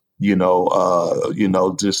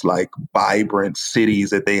 just like vibrant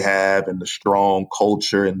cities that they have, and the strong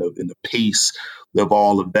culture and the peace of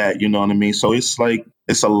all of that. You know what I mean? So it's like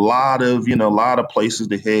it's a lot of places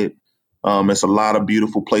to hit. It's a lot of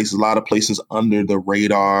beautiful places, a lot of places under the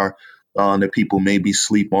radar that people maybe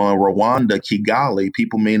sleep on. Rwanda, Kigali,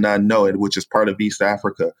 people may not know it, which is part of East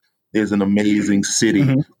Africa, is an amazing city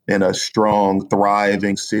and a strong,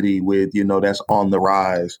 thriving city with, that's on the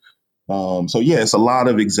rise. So yeah, it's a lot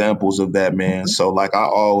of examples of that, man. So like I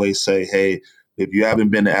always say, hey, if you haven't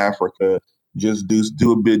been to Africa, just do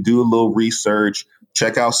a little research,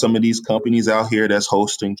 check out some of these companies out here that's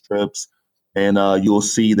hosting trips, and you'll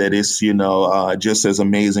see that it's just as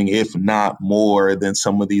amazing, if not more, than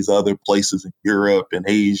some of these other places in Europe and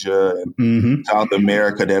Asia and South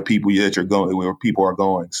America where people are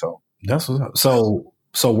going. So that's what's up.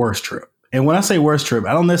 So worst trip, and when I say worst trip,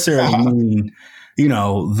 I don't necessarily mean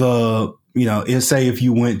say if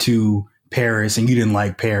you went to Paris and you didn't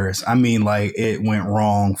like Paris. I mean, like, it went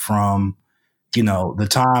wrong from, the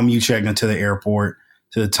time you checked into the airport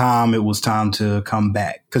to the time it was time to come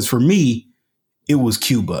back. Because for me, it was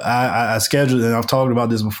Cuba. I scheduled, and I've talked about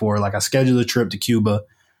this before, like I scheduled a trip to Cuba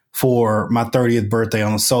for my 30th birthday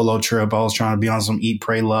on a solo trip. I was trying to be on some eat,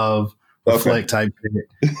 pray, love, reflect type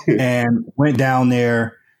shit. And went down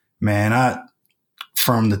there, man.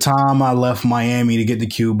 From the time I left Miami to get to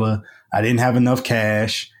Cuba, I didn't have enough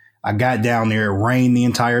cash. I got down there. It rained the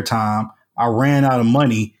entire time. I ran out of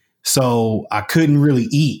money, so I couldn't really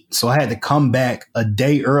eat. So I had to come back a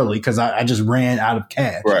day early because I just ran out of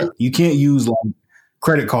cash. Right. You can't use like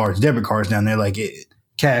credit cards, debit cards down there,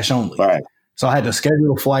 cash only. Right. So I had to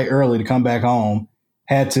schedule a flight early to come back home.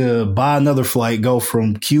 Had to buy another flight, go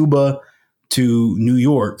from Cuba to New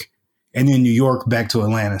York, and then New York back to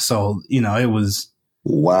Atlanta. So, it was...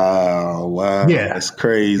 Wow. Yeah. That's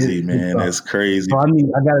crazy, man. That's crazy. So I got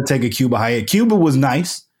to take a Cuba hiatus. Cuba was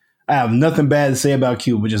nice. I have nothing bad to say about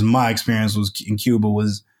Cuba. Just my experience in Cuba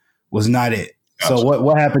was not it. Gotcha. So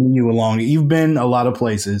what happened to you you've been a lot of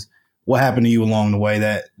places. What happened to you along the way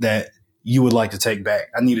that you would like to take back?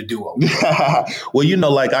 I need a do-over. Well,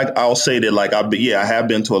 I'll say that I have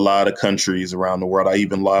been to a lot of countries around the world.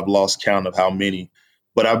 I've lost count of how many.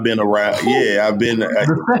 But I've been around. Yeah, I've been.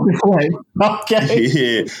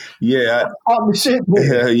 Okay. Yeah.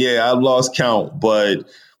 I've lost count, but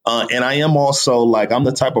and I am also I'm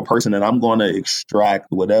the type of person that I'm going to extract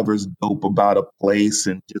whatever's dope about a place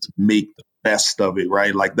and just make the best of it,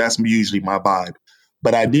 right? Like that's usually my vibe.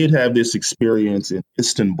 But I did have this experience in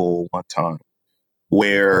Istanbul one time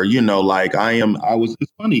where it's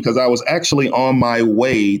funny because I was actually on my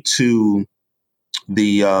way to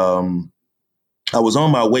the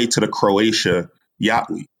Croatia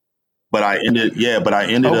Yacht Week, but I ended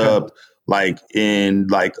up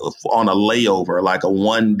on a layover, like a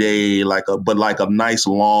one day, but a nice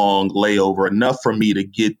long layover, enough for me to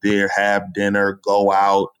get there, have dinner, go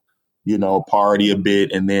out, party a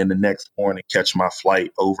bit, and then the next morning catch my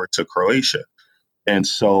flight over to Croatia. And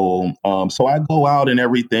so I go out and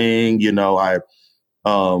everything, I'm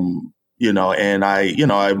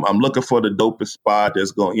looking for the dopest spot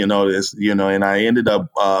that's going, and I ended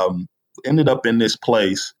up in this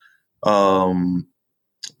place. And,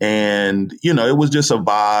 it was just a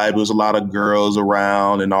vibe. It was a lot of girls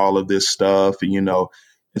around and all of this stuff, and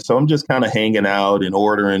so I'm just kind of hanging out and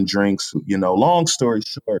ordering drinks, long story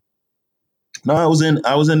short. No, I was in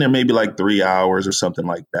there maybe like 3 hours or something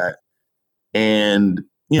like that. And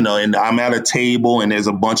and I'm at a table and there's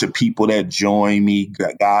a bunch of people that join me,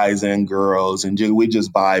 guys and girls, and we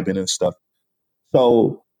just vibing and stuff.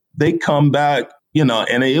 So they come back,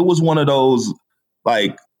 and it was one of those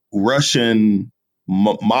Russian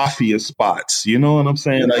mafia spots. You know what I'm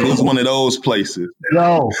saying? Like it's one of those places.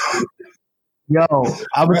 Yo,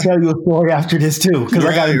 I'm gonna tell you a story after this too, because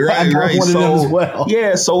I got one of them as well.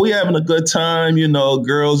 Yeah, so we having a good time,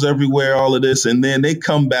 girls everywhere, all of this, and then they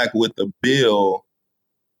come back with the bill.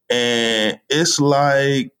 And it's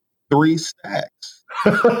like 3 stacks.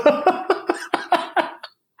 And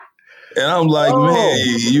I'm like, man,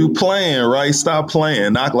 you playing, right? Stop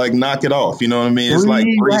playing. Knock it off. You know what I mean? It's like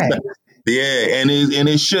 3 stacks. Yeah, and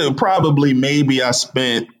it should probably maybe I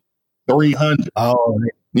spent 300. Oh,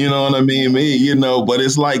 you know what I mean? But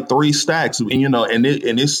it's like 3 stacks, and and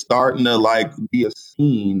it's starting to be a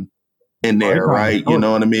scene in there, right? You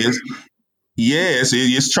know what I mean? Yes,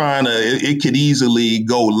 it's trying to. It could easily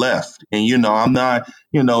go left, and I'm not.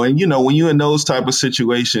 And when you're in those type of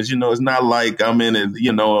situations, it's not like I'm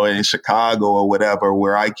in Chicago or whatever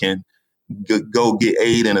where I can, go get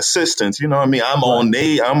aid and assistance. You know what I mean? I'm on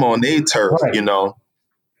their turf, Right. you know.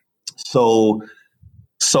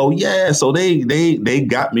 So yeah, so they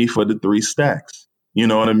got me for the 3 stacks. You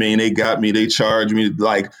know what I mean? They got me, they charged me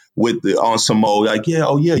like with the on some old, like, yeah,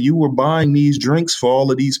 oh yeah, you were buying these drinks for all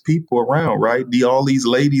of these people around, right? All these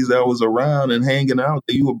ladies that was around and hanging out,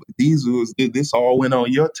 this all went on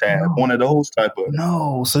your tab. No. One of those type of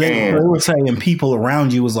No. So they were saying people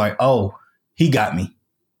around you was like, oh, he got me.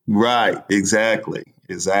 Right. Exactly.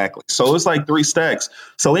 So it's like 3 stacks.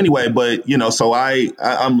 So anyway, but you know, so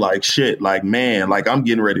I'm like, shit, like, man, like I'm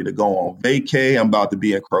getting ready to go on vacay. I'm about to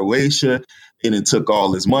be in Croatia, and it took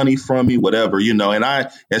all his money from me, whatever, you know, and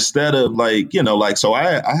instead of like, you know, like, so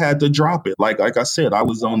I had to drop it. Like I said, I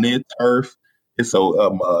was on their turf. It's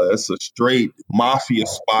a straight mafia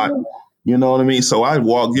spot. You know what I mean? So I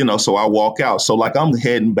walk out. So like I'm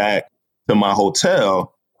heading back to my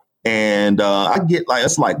hotel. And I get like,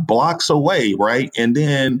 it's like blocks away, right? And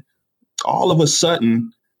then all of a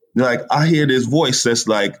sudden, like I hear this voice that's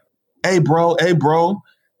like, hey bro,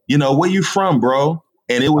 you know, where you from, bro?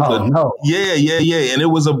 And it was yeah. And it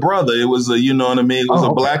was a brother. It was you know what I mean? It was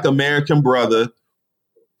a Black American brother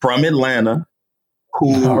from Atlanta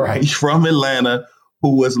who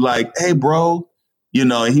was like, hey bro, you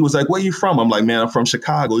know, and he was like, where you from? I'm like, man, I'm from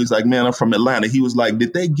Chicago. He's like, man, I'm from Atlanta. He was like,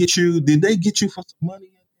 did they get you for some money?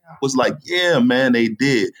 I was like, yeah, man, they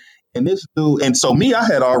did. And this dude, and so me, I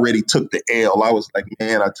had already took the L. I was like,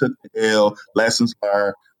 man, I took the L, lessons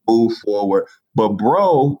learned, move forward. But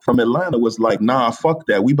bro from Atlanta was like, nah, fuck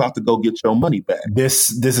that. We about to go get your money back.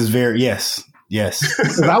 This is very, yes.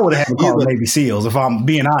 Because I would have had to call Navy SEALs if I'm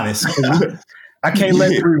being honest. I can't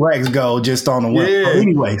let 3 racks go just on the whim. Yeah.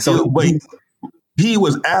 Anyway, so he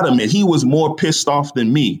was adamant. He was more pissed off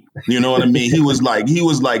than me. You know what I mean? He was like,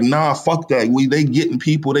 nah, fuck that. They getting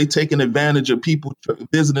people. They taking advantage of people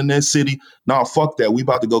visiting their city. Nah, fuck that. We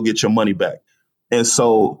about to go get your money back. And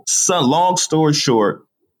so, long story short,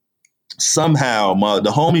 somehow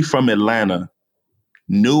the homie from Atlanta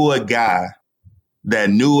knew a guy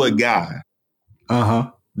that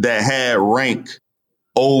had rank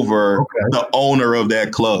over the owner of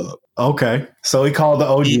that club. Okay. So he called the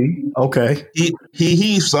OG.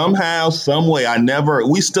 He somehow, some way,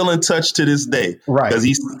 we still in touch to this day. Right. Because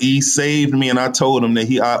he saved me and I told him that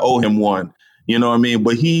I owe him one. You know what I mean?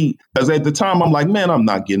 But because at the time I'm like, man, I'm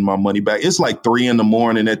not getting my money back. It's like 3 a.m.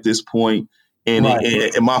 at this point, and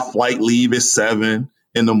my flight leave is 7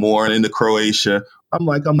 a.m. to Croatia. I'm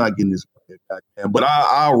like, I'm not getting this money back, man. But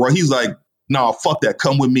he's like, no, fuck that.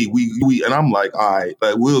 Come with me. We and I'm like, all right,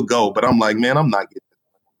 like, we'll go. But I'm like, man, I'm not getting this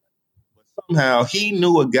money back. But somehow he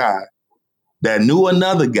knew a guy that knew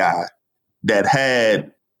another guy that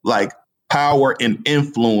had like power and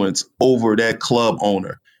influence over that club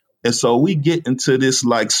owner. And so we get into this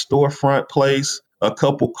like storefront place. A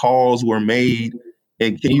couple calls were made.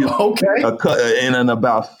 And and in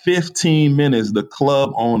about 15 minutes, the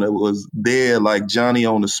club owner was there like Johnny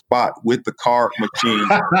on the spot with the card machine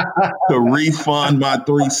to refund my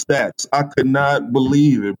 3 stacks. I could not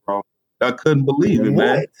believe it, bro. I couldn't believe it,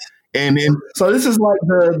 man. And then, so this is like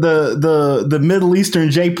the Middle Eastern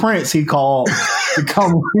Jay Prince he called to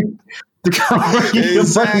come.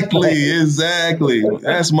 Exactly.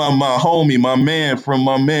 That's my homie, my man from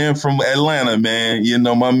Atlanta, man. You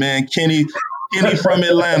know, my man Kenny from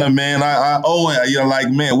Atlanta, man. I owe it. You're like,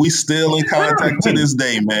 man, we still in contact to this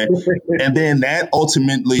day, man. And then that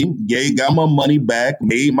ultimately got my money back,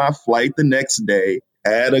 made my flight the next day,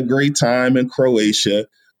 had a great time in Croatia,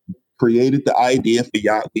 created the idea for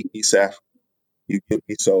Yacht Week East Africa. You get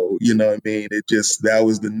me? So, you know what I mean? That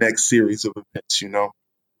was the next series of events, you know?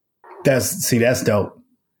 That's dope.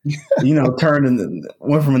 You know,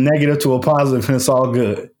 went from a negative to a positive, and it's all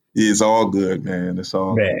good. It's all good, man. It's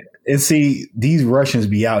all bad. And see, these Russians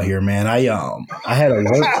be out here, man. I had a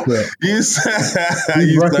work trip. You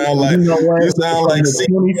sound like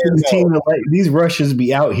 2015. These Russians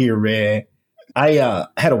be out here, man. I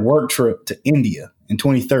had a work trip to India in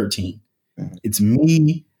 2013. Mm-hmm. It's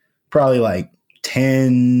me, probably like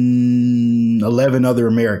 10, 11 other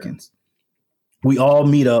Americans. We all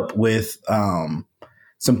meet up with some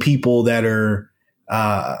people that are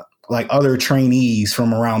like other trainees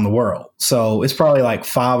from around the world. So it's probably like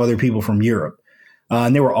 5 other people from Europe.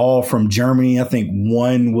 And they were all from Germany. I think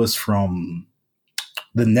one was from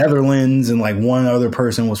the Netherlands and like one other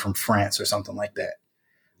person was from France or something like that.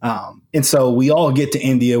 And so we all get to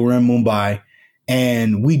India. We're in Mumbai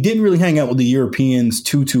and we didn't really hang out with the Europeans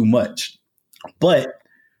too much, but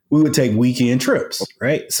we would take weekend trips,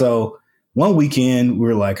 right? So one weekend we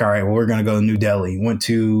were like, all right, well, we're going to go to New Delhi. Went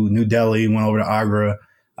to New Delhi, went over to Agra,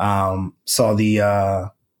 saw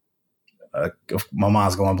the my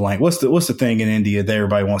mind's going blank. What's the thing in India that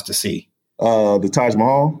everybody wants to see? The Taj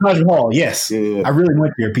Mahal. Taj Mahal, yes. Yeah. I really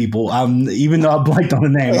went there, people. Even though I blanked on the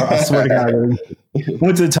name, I swear to God, I really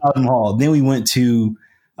went to the Taj Mahal. Then we went to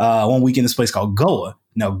 1 week in this place called Goa.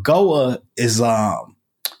 Now, Goa is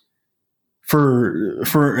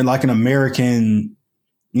for like an American,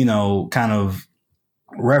 kind of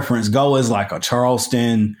reference. Goa is like a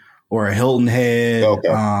Charleston or a Hilton Head,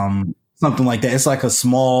 something like that. It's like a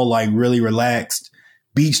small, like really relaxed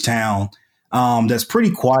beach town. That's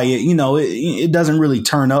pretty quiet. It doesn't really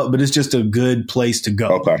turn up, but it's just a good place to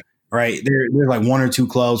go. Okay. Right. There's like 1 or 2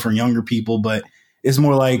 clubs for younger people, but it's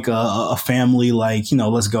more like a family, like,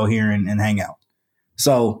 let's go here and hang out.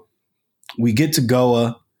 So we get to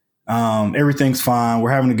Goa. Everything's fine.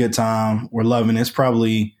 We're having a good time. We're loving it. It's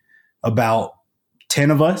probably about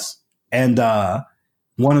 10 of us. And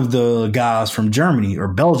one of the guys from Germany or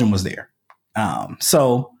Belgium was there.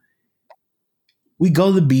 So we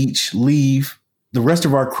go to the beach, leave. The rest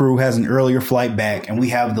of our crew has an earlier flight back, and we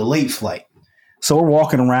have the late flight. So we're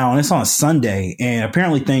walking around. It's on a Sunday, and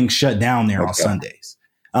apparently things shut down there on Sundays.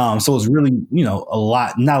 So it's really, not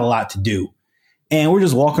a lot to do. And we're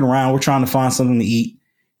just walking around. We're trying to find something to eat.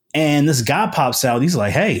 And this guy pops out. He's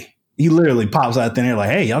like, hey, he literally pops out there like,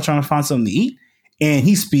 hey, y'all trying to find something to eat? And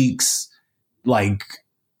he speaks like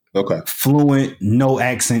fluent, no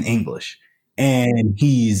accent English. And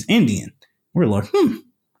he's Indian. We're like,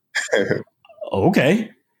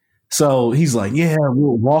 okay. So he's like, yeah,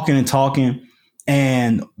 we're walking and talking.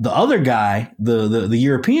 And the other guy, the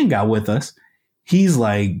European guy with us, he's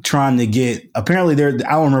like trying to get, apparently I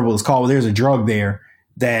don't remember what it's called, but there's a drug there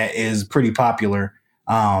that is pretty popular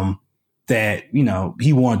that,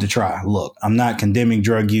 he wanted to try. Look, I'm not condemning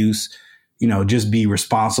drug use, just be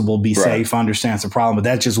responsible, be safe, understand it's a problem. But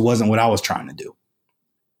that just wasn't what I was trying to do.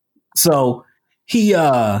 So he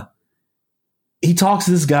talks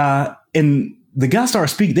to this guy, and the guy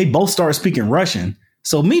starts speaking. They both started speaking Russian.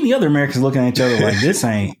 So me and the other Americans looking at each other like, this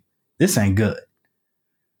ain't good.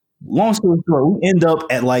 Long story short, we end up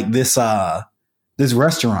at like this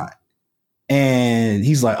restaurant, and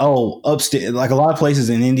he's like, oh, upstairs, like a lot of places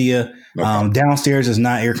in India, downstairs is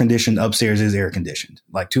not air conditioned, upstairs is air conditioned,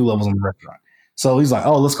 like 2 levels in the restaurant. So he's like,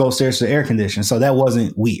 oh, let's go upstairs to the air conditioned. So that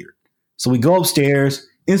wasn't weird. So we go upstairs.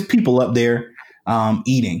 There's people up there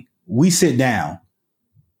eating. We sit down.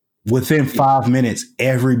 Within 5 minutes,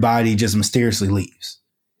 everybody just mysteriously leaves.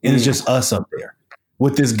 And it's just us up there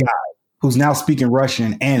with this guy who's now speaking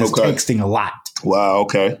Russian and is texting a lot. Wow.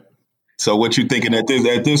 Okay. So what you thinking at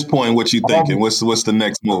this point? What you thinking? What's the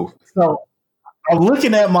next move? So I'm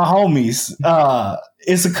looking at my homies.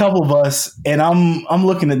 It's a couple of us, and I'm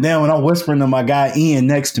looking at them, and I'm whispering to my guy Ian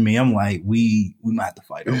next to me. I'm like, we might have to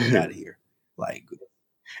fight or get out of here. Like,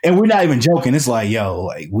 and we're not even joking. It's like, yo,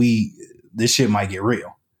 like this shit might get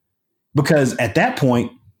real. Because at that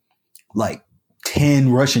point, like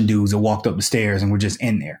 10 Russian dudes had walked up the stairs and were just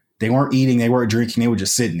in there. They weren't eating. They weren't drinking. They were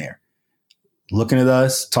just sitting there looking at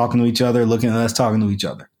us, talking to each other, looking at us, talking to each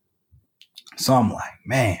other. So I'm like,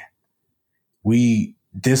 man, we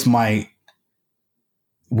might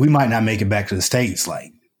not make it back to the States.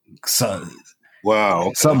 Like, so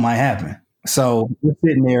wow, something might happen. So we're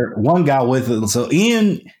sitting there, one guy with us. So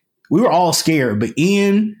Ian, we were all scared, but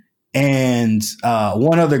Ian and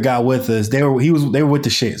one other guy with us, they were with the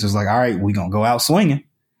shit. So it's like, all right, we're gonna go out swinging.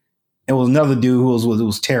 It was another dude who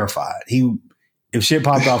was terrified. If shit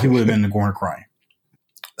popped off, he would have been in the corner crying.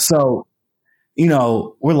 So,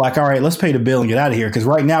 we're like, all right, let's pay the bill and get out of here. Because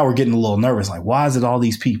right now we're getting a little nervous. Like, why is it all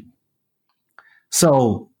these people?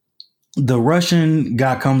 So the Russian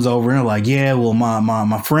guy comes over and they're like, yeah, well,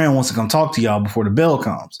 my friend wants to come talk to y'all before the bill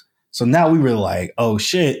comes. So now we were like, oh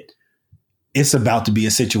shit, it's about to be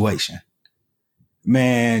a situation.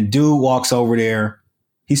 Man, dude walks over there.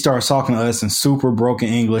 He starts talking to us in super broken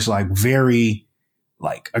English, like very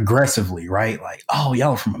like aggressively, right? Like, oh,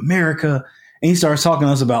 y'all are from America. And he starts talking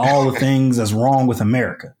to us about all the things that's wrong with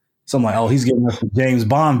America. So I'm like, oh, he's giving us the James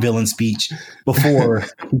Bond villain speech before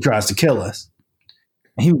he tries to kill us.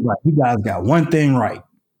 And he was like, you guys got one thing right.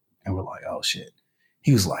 And we're like, oh shit.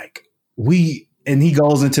 He was like, and he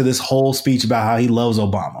goes into this whole speech about how he loves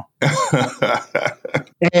Obama.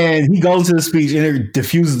 And he goes into the speech and it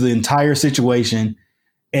diffuses the entire situation.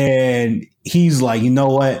 And he's like, you know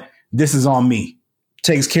what? This is on me.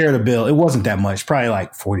 Takes care of the bill. It wasn't that much, probably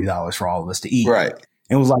like $40 for all of us to eat. Right. And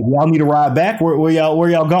it was like, y'all need a ride back? Where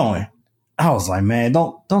y'all going? I was like, man,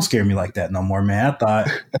 don't scare me like that no more, man. I thought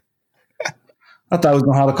I was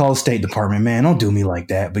gonna have to call the State Department, man. Don't do me like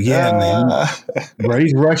that. But yeah, man, bro,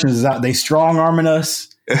 these Russians is out. They strong arming us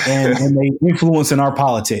and they influencing our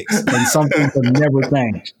politics, and some things have never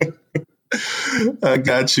changed. I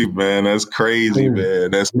got you, man. That's crazy,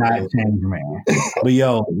 man. That's not crazy. change, man. But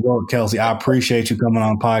yo, Kelsey, I appreciate you coming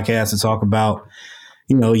on the podcast to talk about,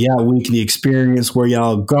 Yacht Week, the experience, where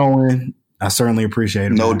y'all going. I certainly appreciate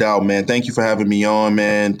it. No man. doubt, man. Thank you for having me on,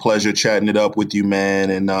 man. Pleasure chatting it up with you, man.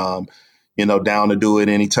 And down to do it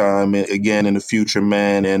anytime again in the future,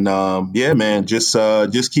 man. And yeah, man, just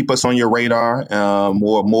keep us on your radar.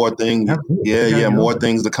 More things. Absolutely. More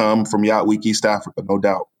things to come from Yacht Week East Africa, no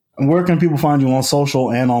doubt. And where can people find you on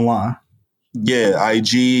social and online? Yeah,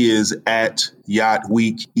 IG is at Yacht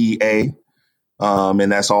Week EA.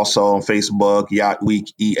 And that's also on Facebook, Yacht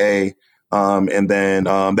Week EA. And then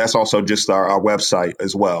that's also just our website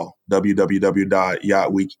as well,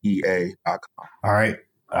 www.yachtweekea.com. All right.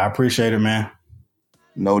 I appreciate it, man.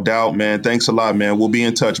 No doubt, man. Thanks a lot, man. We'll be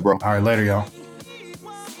in touch, bro. All right, later, y'all.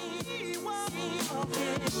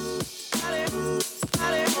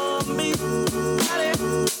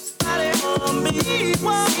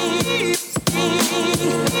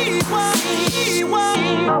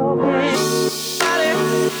 Oh,